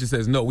organization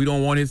says, no, we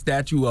don't want his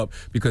statue up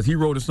because he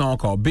wrote a song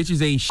called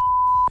Bitches Ain't Shit,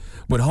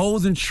 but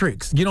hoes and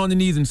tricks, get on the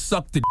knees and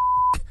suck the d***.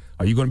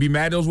 Are you going to be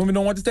mad those women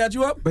don't want the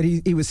statue up? But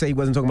he would say he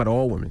wasn't talking about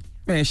all women.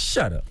 Man,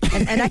 shut up.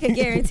 And I can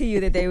guarantee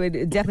you that they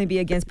would definitely be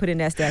against putting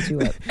that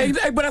statue up.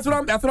 Exactly, but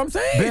that's what I'm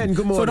saying. Ben,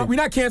 good morning. So we're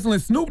not canceling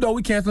Snoop Dogg,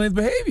 we're canceling his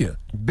behavior.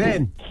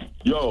 Ben.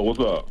 Yo, what's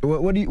up?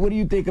 What do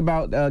you think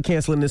about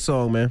canceling this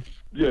song, man?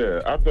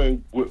 Yeah, I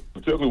think,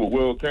 particularly with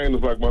Will Kane,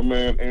 is like my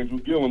man Andrew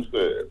Gillum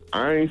said.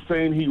 I ain't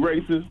saying he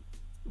racist,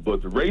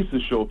 but the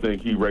racists sure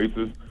think he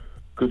racist,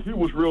 because he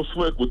was real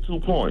slick with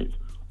 2 points.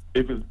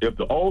 If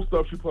the old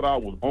stuff she put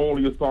out was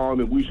only a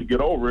song and we should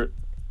get over it,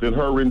 then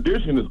her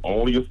rendition is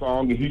only a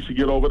song and he should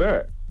get over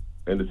that.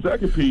 And the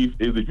second piece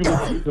is, if you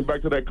listen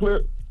back to that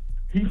clip,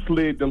 he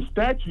slid them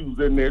statues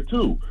in there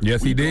too.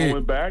 Yes, he did.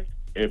 Going back,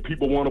 and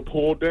people want to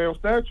pull down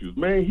statues.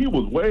 Man, he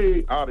was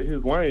way out of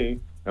his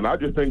lane. And I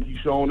just think he's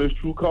showing his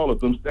true colors.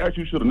 Them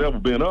statues should have never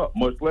been up,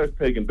 much less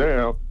taken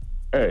down.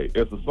 Hey,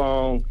 it's a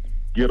song.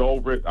 Get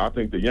over it. I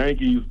think the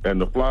Yankees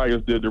and the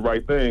Flyers did the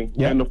right thing.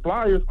 Yep. And the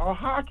Flyers are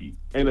hockey.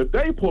 And if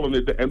they pulling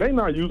it and they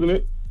not using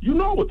it, you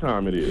know what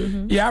time it is.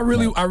 Mm-hmm. Yeah,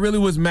 I really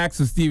wish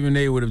Max and Stephen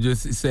A would have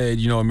just said,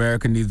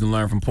 America needs to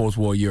learn from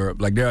post-war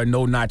Europe. Like, there are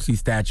no Nazi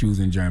statues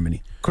in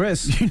Germany.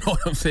 Chris. You know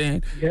what I'm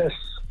saying? Yes.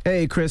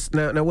 Hey, Chris.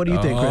 Now what do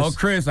you think, Chris? Oh,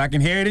 Chris, I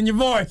can hear it in your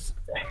voice.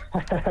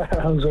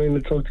 I was waiting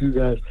to talk to you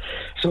guys.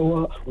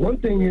 So one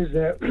thing is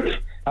that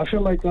I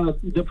feel like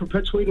they're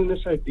perpetuating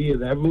this idea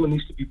that everyone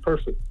needs to be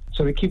perfect.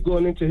 So they keep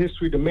going into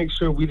history to make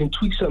sure we didn't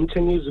tweak something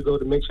 10 years ago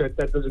to make sure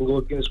that doesn't go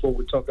against what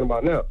we're talking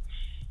about now.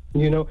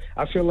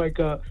 I feel like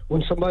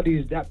when somebody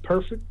is that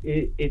perfect,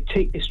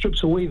 it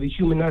strips away the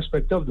human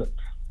aspect of them.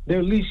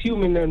 They're least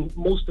human than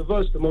most of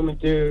us the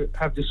moment they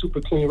have the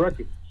super clean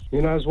record.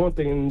 That's one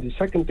thing. And the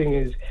second thing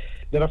is,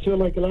 that I feel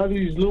like a lot of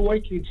these little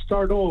white kids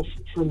start off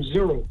from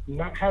zero,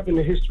 not having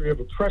a history of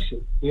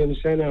oppression. You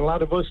understand? And a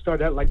lot of us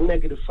start at like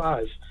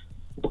 -5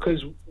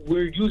 because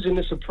we're using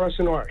this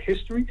oppression or our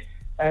history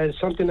as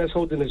something that's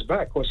holding us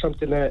back or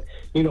something that,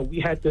 we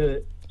had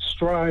to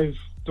strive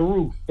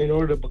through in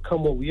order to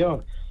become what we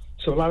are.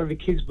 So a lot of the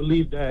kids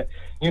believe that,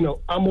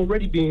 I'm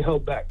already being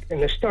held back.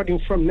 And they're starting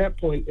from that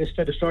point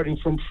instead of starting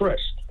from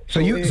fresh. So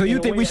you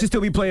think we should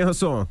still be playing her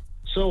song?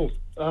 So,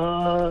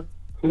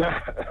 nah,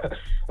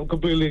 I'm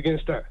completely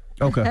against that.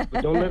 Okay.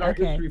 But don't let our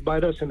history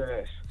bite us in the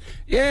ass.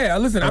 Yeah,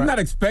 listen, I'm not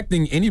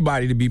expecting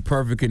anybody to be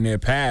perfect in their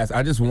past.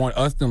 I just want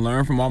us to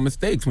learn from our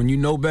mistakes. When you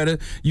know better,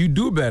 you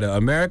do better.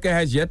 America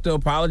has yet to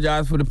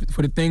apologize for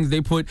the things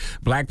they put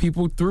black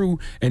people through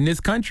in this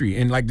country.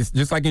 And like this,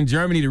 just like in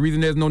Germany, the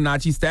reason there's no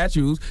Nazi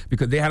statues,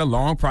 because they had a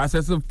long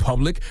process of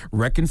public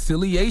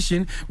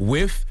reconciliation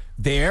with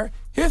their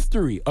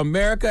history.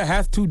 America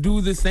has to do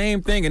the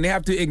same thing, and they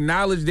have to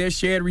acknowledge their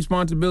shared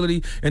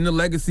responsibility in the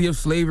legacy of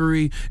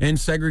slavery and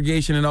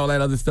segregation and all that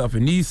other stuff.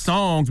 And these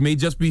songs may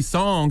just be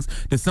songs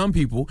to some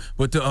people,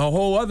 but to a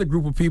whole other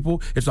group of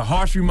people, it's a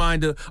harsh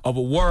reminder of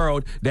a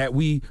world that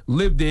we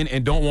lived in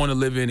and don't want to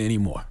live in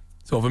anymore.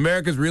 So if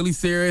America's really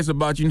serious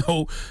about, getting rid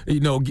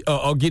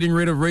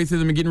of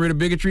racism and getting rid of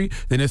bigotry,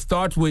 then it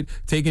starts with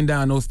taking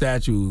down those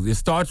statues. It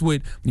starts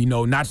with,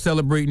 not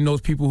celebrating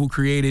those people who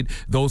created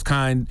those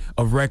kind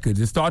of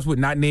records. It starts with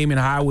not naming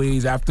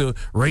highways after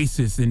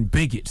racists and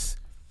bigots.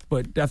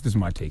 But that's just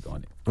my take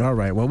on it. All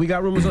right. Well, we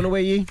got rumors on the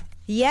way, Yee.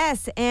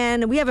 Yes,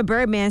 and we have a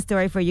Birdman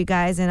story for you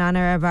guys in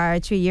honor of our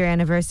 2-year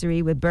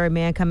anniversary with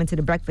Birdman coming to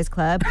the Breakfast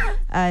Club.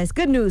 It's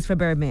good news for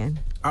Birdman.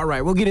 All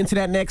right, we'll get into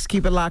that next.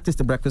 Keep it locked. It's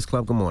the Breakfast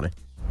Club. Good morning.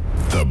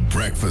 The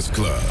Breakfast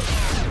Club.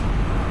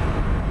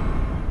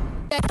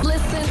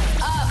 Listen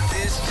up.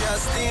 This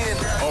just in.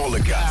 All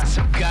the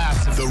gossip.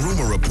 The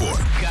Rumor Report.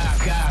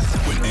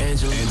 Gossip. With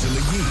Angela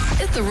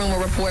Yee. It's the Rumor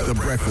Report. The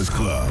Breakfast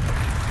Club.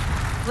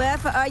 Well,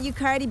 for all you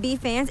Cardi B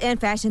fans and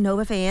Fashion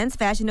Nova fans,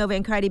 Fashion Nova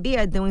and Cardi B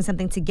are doing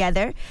something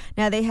together.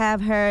 Now, they have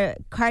her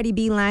Cardi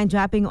B line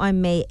dropping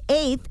on May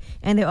 8th,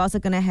 and they're also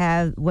going to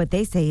have what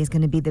they say is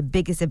going to be the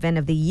biggest event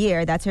of the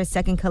year. That's her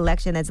second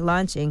collection that's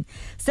launching.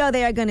 So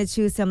they are going to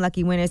choose some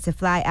lucky winners to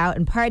fly out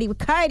and party with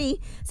Cardi.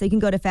 So you can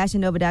go to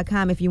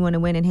fashionnova.com if you want to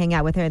win and hang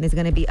out with her, and there's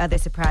going to be other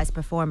surprise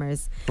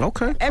performers.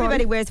 Okay.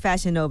 Everybody wears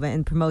Fashion Nova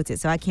and promotes it,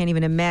 so I can't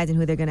even imagine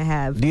who they're going to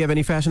have. Do you have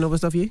any Fashion Nova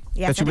stuff, Yee?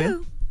 Yes, I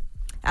do.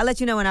 I'll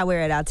let you know when I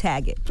wear it. I'll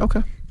tag it.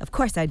 Okay. Of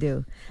course I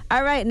do.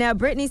 All right, now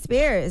Britney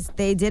Spears,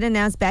 they did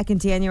announce back in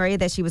January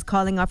that she was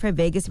calling off her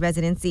Vegas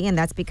residency, and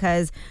that's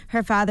because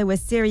her father was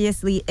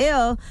seriously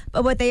ill.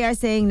 But what they are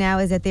saying now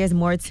is that there's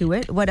more to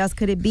it. What else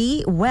could it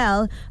be?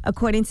 Well,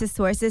 according to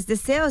sources, the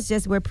sales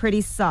just were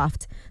pretty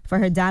soft for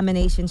her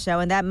Domination show,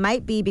 and that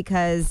might be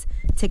because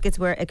tickets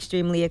were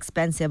extremely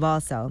expensive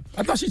also.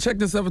 I thought she checked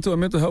herself into a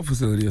mental health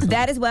facility or something.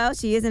 That as well.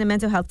 She is in a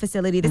mental health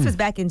facility. This was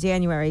back in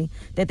January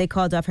that they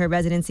called off her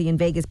residency in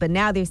Vegas, but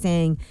now they're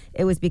saying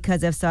it was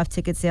because of soft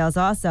ticket sales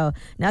also.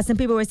 Now, some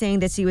people were saying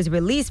that she was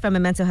released from a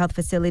mental health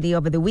facility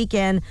over the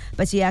weekend,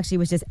 but she actually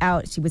was just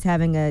out. She was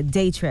having a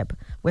day trip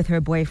with her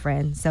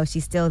boyfriend, so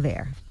she's still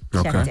there,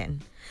 checked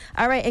in.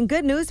 All right, and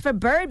good news for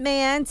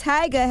Birdman.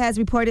 Tyga has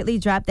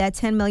reportedly dropped that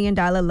 $10 million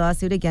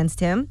lawsuit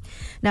against him.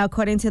 Now,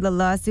 according to the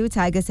lawsuit,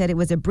 Tyga said it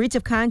was a breach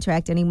of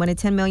contract and he wanted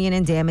 $10 million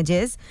in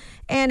damages.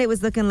 And it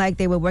was looking like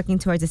they were working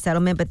towards a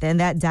settlement, but then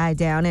that died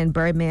down, and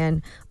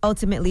Birdman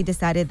ultimately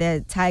decided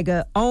that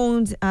Tyga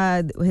owned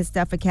his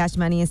stuff for cash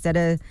money instead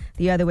of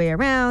the other way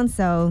around.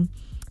 So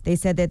they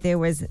said that there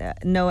was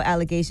no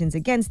allegations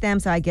against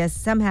them, so I guess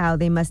somehow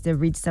they must have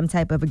reached some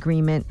type of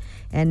agreement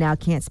and now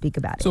can't speak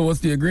about it. So what's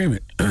the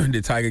agreement?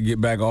 Did Tyga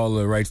get back all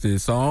the rights to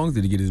his songs?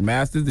 Did he get his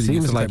masters? Did he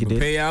get some type of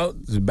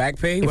payout? His back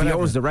pay? If he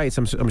owns the rights,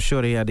 I'm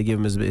sure they had to give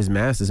him his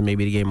masters, and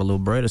maybe they gave him a little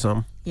bread or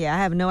something. Yeah, I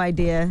have no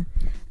idea.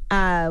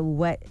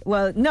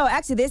 Well, no,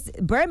 actually, this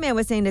Birdman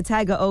was saying that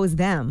Tyga owes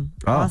them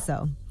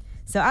also.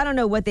 So I don't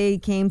know what they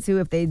came to,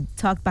 if they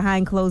talked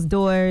behind closed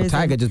doors.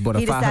 Well, Tyga just bought a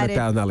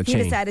 $500,000 chain.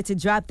 He decided to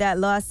drop that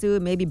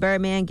lawsuit. Maybe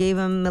Birdman gave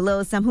him a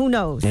little something. Who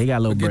knows? Yeah, he got a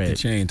little bread. Forget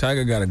the chain.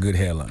 Tyga got a good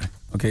hairline.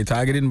 Okay,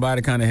 Tiger didn't buy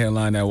the kind of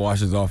hairline that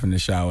washes off in the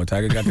shower.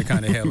 Tiger got the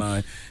kind of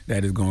hairline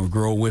that is going to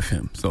grow with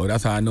him. So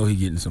that's how I know he's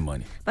getting some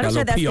money. But got I'm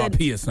sure that's PRP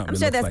good. Or something. I'm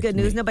sure that's good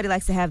news. Nobody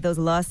likes to have those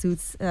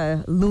lawsuits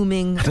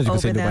looming I thought you over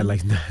could say them.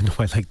 nobody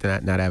likes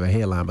to not have a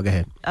hairline, but go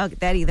ahead. Oh,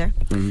 that either.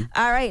 Mm-hmm.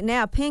 All right,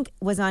 now Pink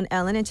was on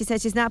Ellen, and she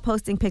said she's not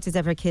posting pictures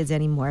of her kids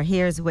anymore.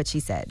 Here's what she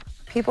said.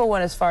 People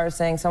went as far as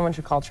saying someone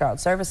should call Child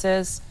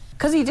Services.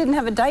 Because he didn't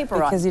have a diaper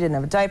on. Because he didn't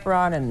have a diaper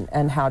on,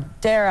 and how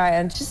dare I,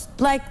 and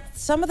just like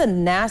some of the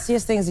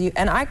nastiest things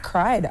and I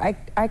cried.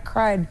 I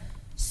cried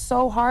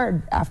so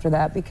hard after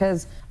that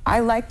because I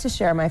like to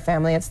share my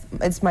family.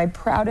 It's my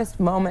proudest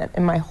moment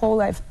in my whole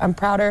life. I'm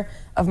prouder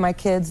of my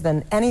kids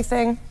than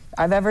anything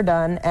I've ever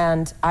done,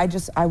 and I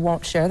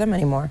won't share them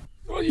anymore.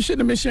 Well, you shouldn't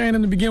have been sharing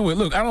them to begin with.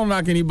 Look, I don't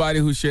knock anybody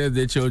who shares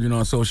their children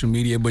on social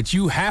media, but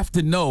you have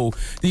to know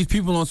these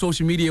people on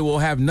social media will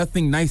have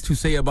nothing nice to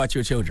say about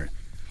your children.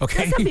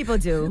 Okay, Yeah, some people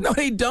do. No,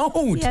 they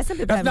don't. Yeah, some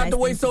people That's have not nice the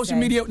way things to social say.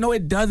 media. No,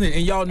 it doesn't,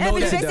 and y'all know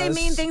Evan, that. do they say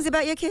mean things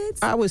about your kids?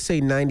 I would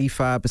say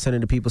 95%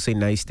 of the people say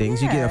nice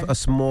things. Yeah. You get a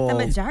small, The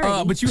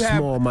majority. But you have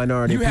small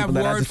minority You of have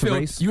people that are word just a race.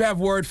 filters. You have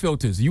word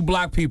filters. You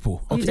block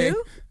people. You Okay.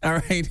 do? All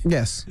right.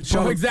 Yes.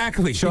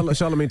 Exactly.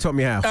 Charlamagne taught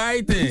me how. All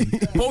right then.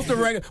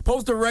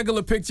 Post a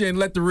regular picture and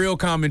let the real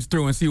comments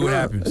through and see what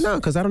happens. No,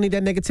 because I don't need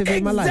that negativity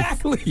in my life.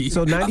 Exactly.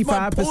 So That's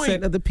my 95%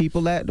 point. of the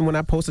people that when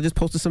I post, I just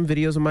posted some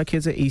videos of my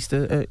kids at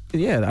Easter.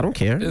 Yeah, I don't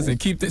care. Listen,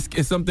 keep this.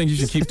 It's something you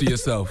should keep to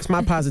yourself. It's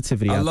my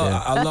positivity out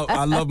there.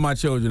 I love my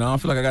children. I don't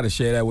feel like I got to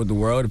share that with the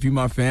world. If you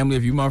my family,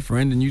 if you my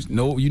friend, then you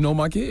know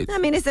my kids. I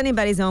mean, it's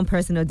anybody's own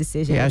personal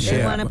decision. Yeah, I If they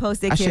share. want to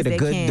post their I kids, share the they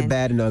good, can. the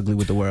bad, and the ugly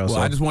with the world. Well,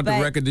 so. I just want the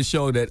record to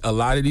show that a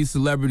lot of these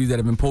celebrities that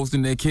have been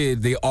posting their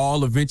kids, they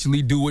all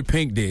eventually do what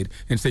Pink did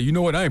and say, you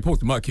know what, I ain't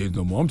posting my kids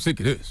no more. I'm sick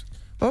of this.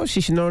 Oh,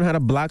 she should know how to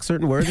block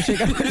certain words. She,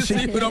 See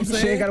what I'm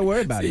saying? she ain't got to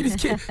worry about See, it. these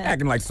kids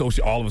acting like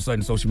all of a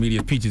sudden social media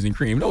is peaches and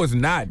cream. No, it's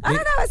not. I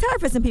don't know. It's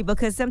hard for some people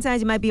because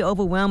sometimes you might be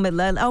overwhelmed with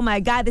love. Oh my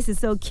God, this is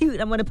so cute.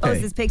 I'm going to post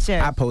Hey, this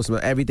picture. I post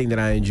everything that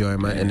I enjoy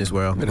in this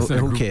world.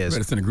 Who cares?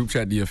 Better send a group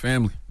chat to your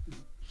family.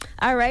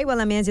 All right. Well,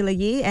 I'm Angela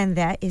Yee, and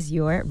that is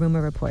your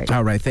rumor report.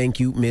 All right. Thank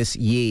you, Miss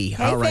Yee.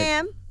 Hey, All right.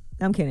 fam.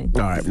 I'm kidding.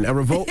 All right. Now,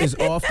 Revolt is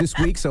off this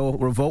week, so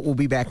Revolt will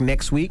be back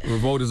next week.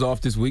 Revolt is off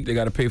this week. They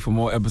got to pay for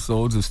more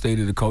episodes of State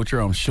of the Culture,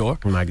 I'm sure.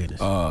 Oh, my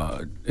goodness.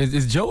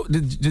 Is Joe?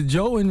 Did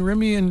Joe and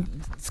Remy and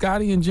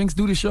Scotty and Jinx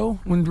do the show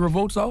when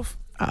Revolt's off?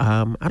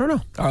 I don't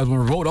know. When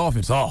Revolt off,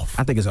 it's off.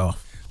 I think it's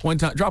off. One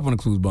time, drop on the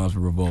clues bombs for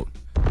Revolt.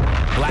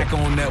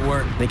 Black-owned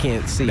network. They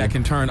can't see. That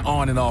can turn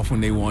on and off when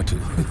they want to.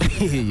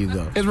 Here you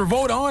go. Is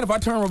Revolt on? If I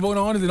turn Revolt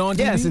on, is it on TV?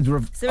 Yes, it's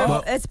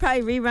So it's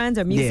probably reruns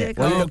or music.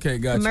 Yeah. Or Okay,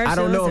 gotcha. commercials I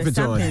don't know or if it's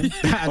something.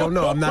 on. I don't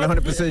know. I'm not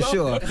 100%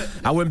 sure.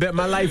 I wouldn't bet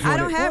my life on it. I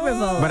don't have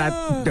Revolt.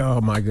 But oh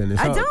my goodness.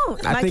 I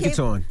don't. I think it's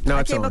on. No,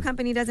 my it's cable on.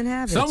 company doesn't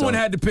have it. Someone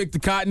had to pick the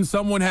cotton.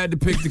 Someone had to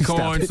pick the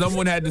corn. it.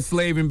 Someone had to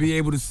slave and be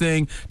able to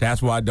sing.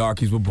 That's why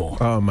darkies were born.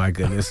 Oh my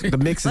goodness. The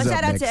mix Well, is up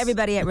shout out next. to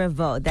everybody at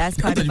Revolt. That's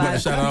part You of better our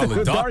shout out all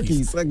the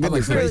darkies. Like,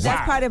 goodness crew. gracious.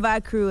 That's part of our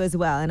crew as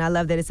well. And I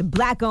love that it's a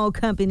black-owned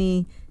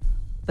company,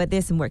 but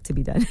there's some work to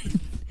be done.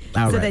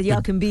 All so right. that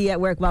y'all can be at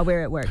work while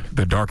we're at work.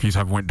 The darkies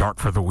have went dark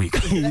for the week.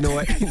 You know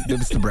what?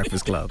 It's the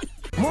Breakfast Club.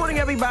 Morning,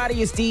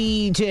 everybody. It's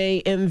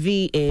DJ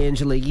MV,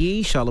 Angela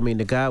Yee, Charlamagne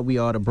the God. We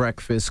are the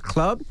Breakfast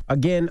Club.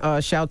 Again,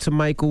 shout to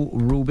Michael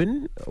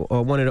Rubin,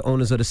 one of the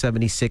owners of the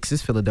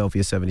 76ers,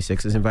 Philadelphia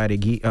 76ers.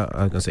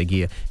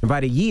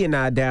 Invited Yee and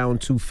I down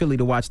to Philly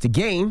to watch the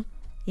game.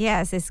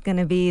 Yes, it's going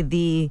to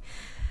be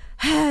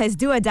it's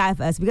do or die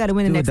for us. We got to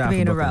win the next 3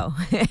 in a row.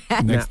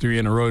 Next 3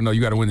 in a row. No,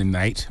 you got to win the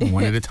night,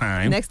 one at a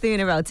time. Next 3 in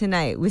a row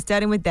tonight. We're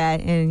starting with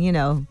that,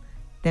 and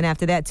then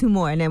after that, 2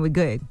 more, and then we're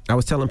good. I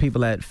was telling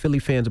people that Philly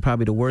fans are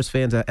probably the worst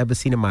fans I've ever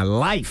seen in my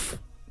life.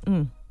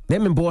 Them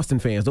and Boston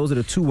fans, those are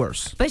the 2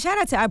 worst. But shout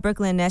out to our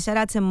Brooklyn Nets. Shout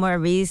out to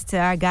Maurice, to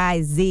our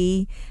guy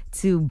Z,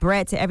 to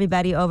Brett, to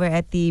everybody over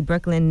at the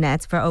Brooklyn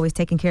Nets for always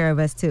taking care of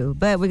us, too.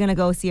 But we're going to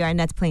go see our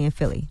Nets play in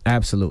Philly.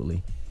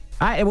 Absolutely.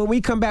 All right, and when we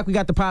come back, we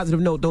got the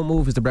positive note. Don't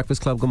move. It's the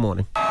Breakfast Club. Good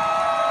morning.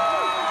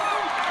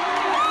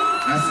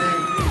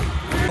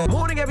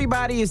 Morning,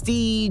 everybody. It's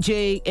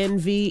DJ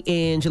NV,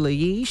 Angela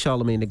Yee,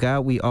 Charlamagne the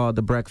God. We are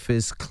the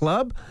Breakfast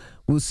Club.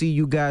 We'll see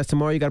you guys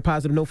tomorrow. You got a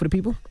positive note for the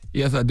people?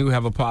 Yes, I do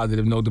have a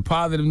positive note. The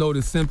positive note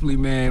is simply,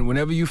 man,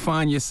 whenever you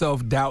find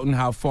yourself doubting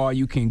how far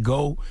you can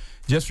go,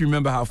 just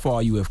remember how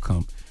far you have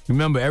come.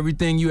 Remember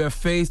everything you have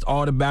faced,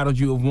 all the battles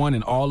you have won,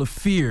 and all the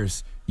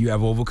fears you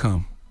have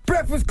overcome.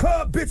 Breakfast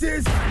Club,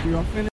 bitches!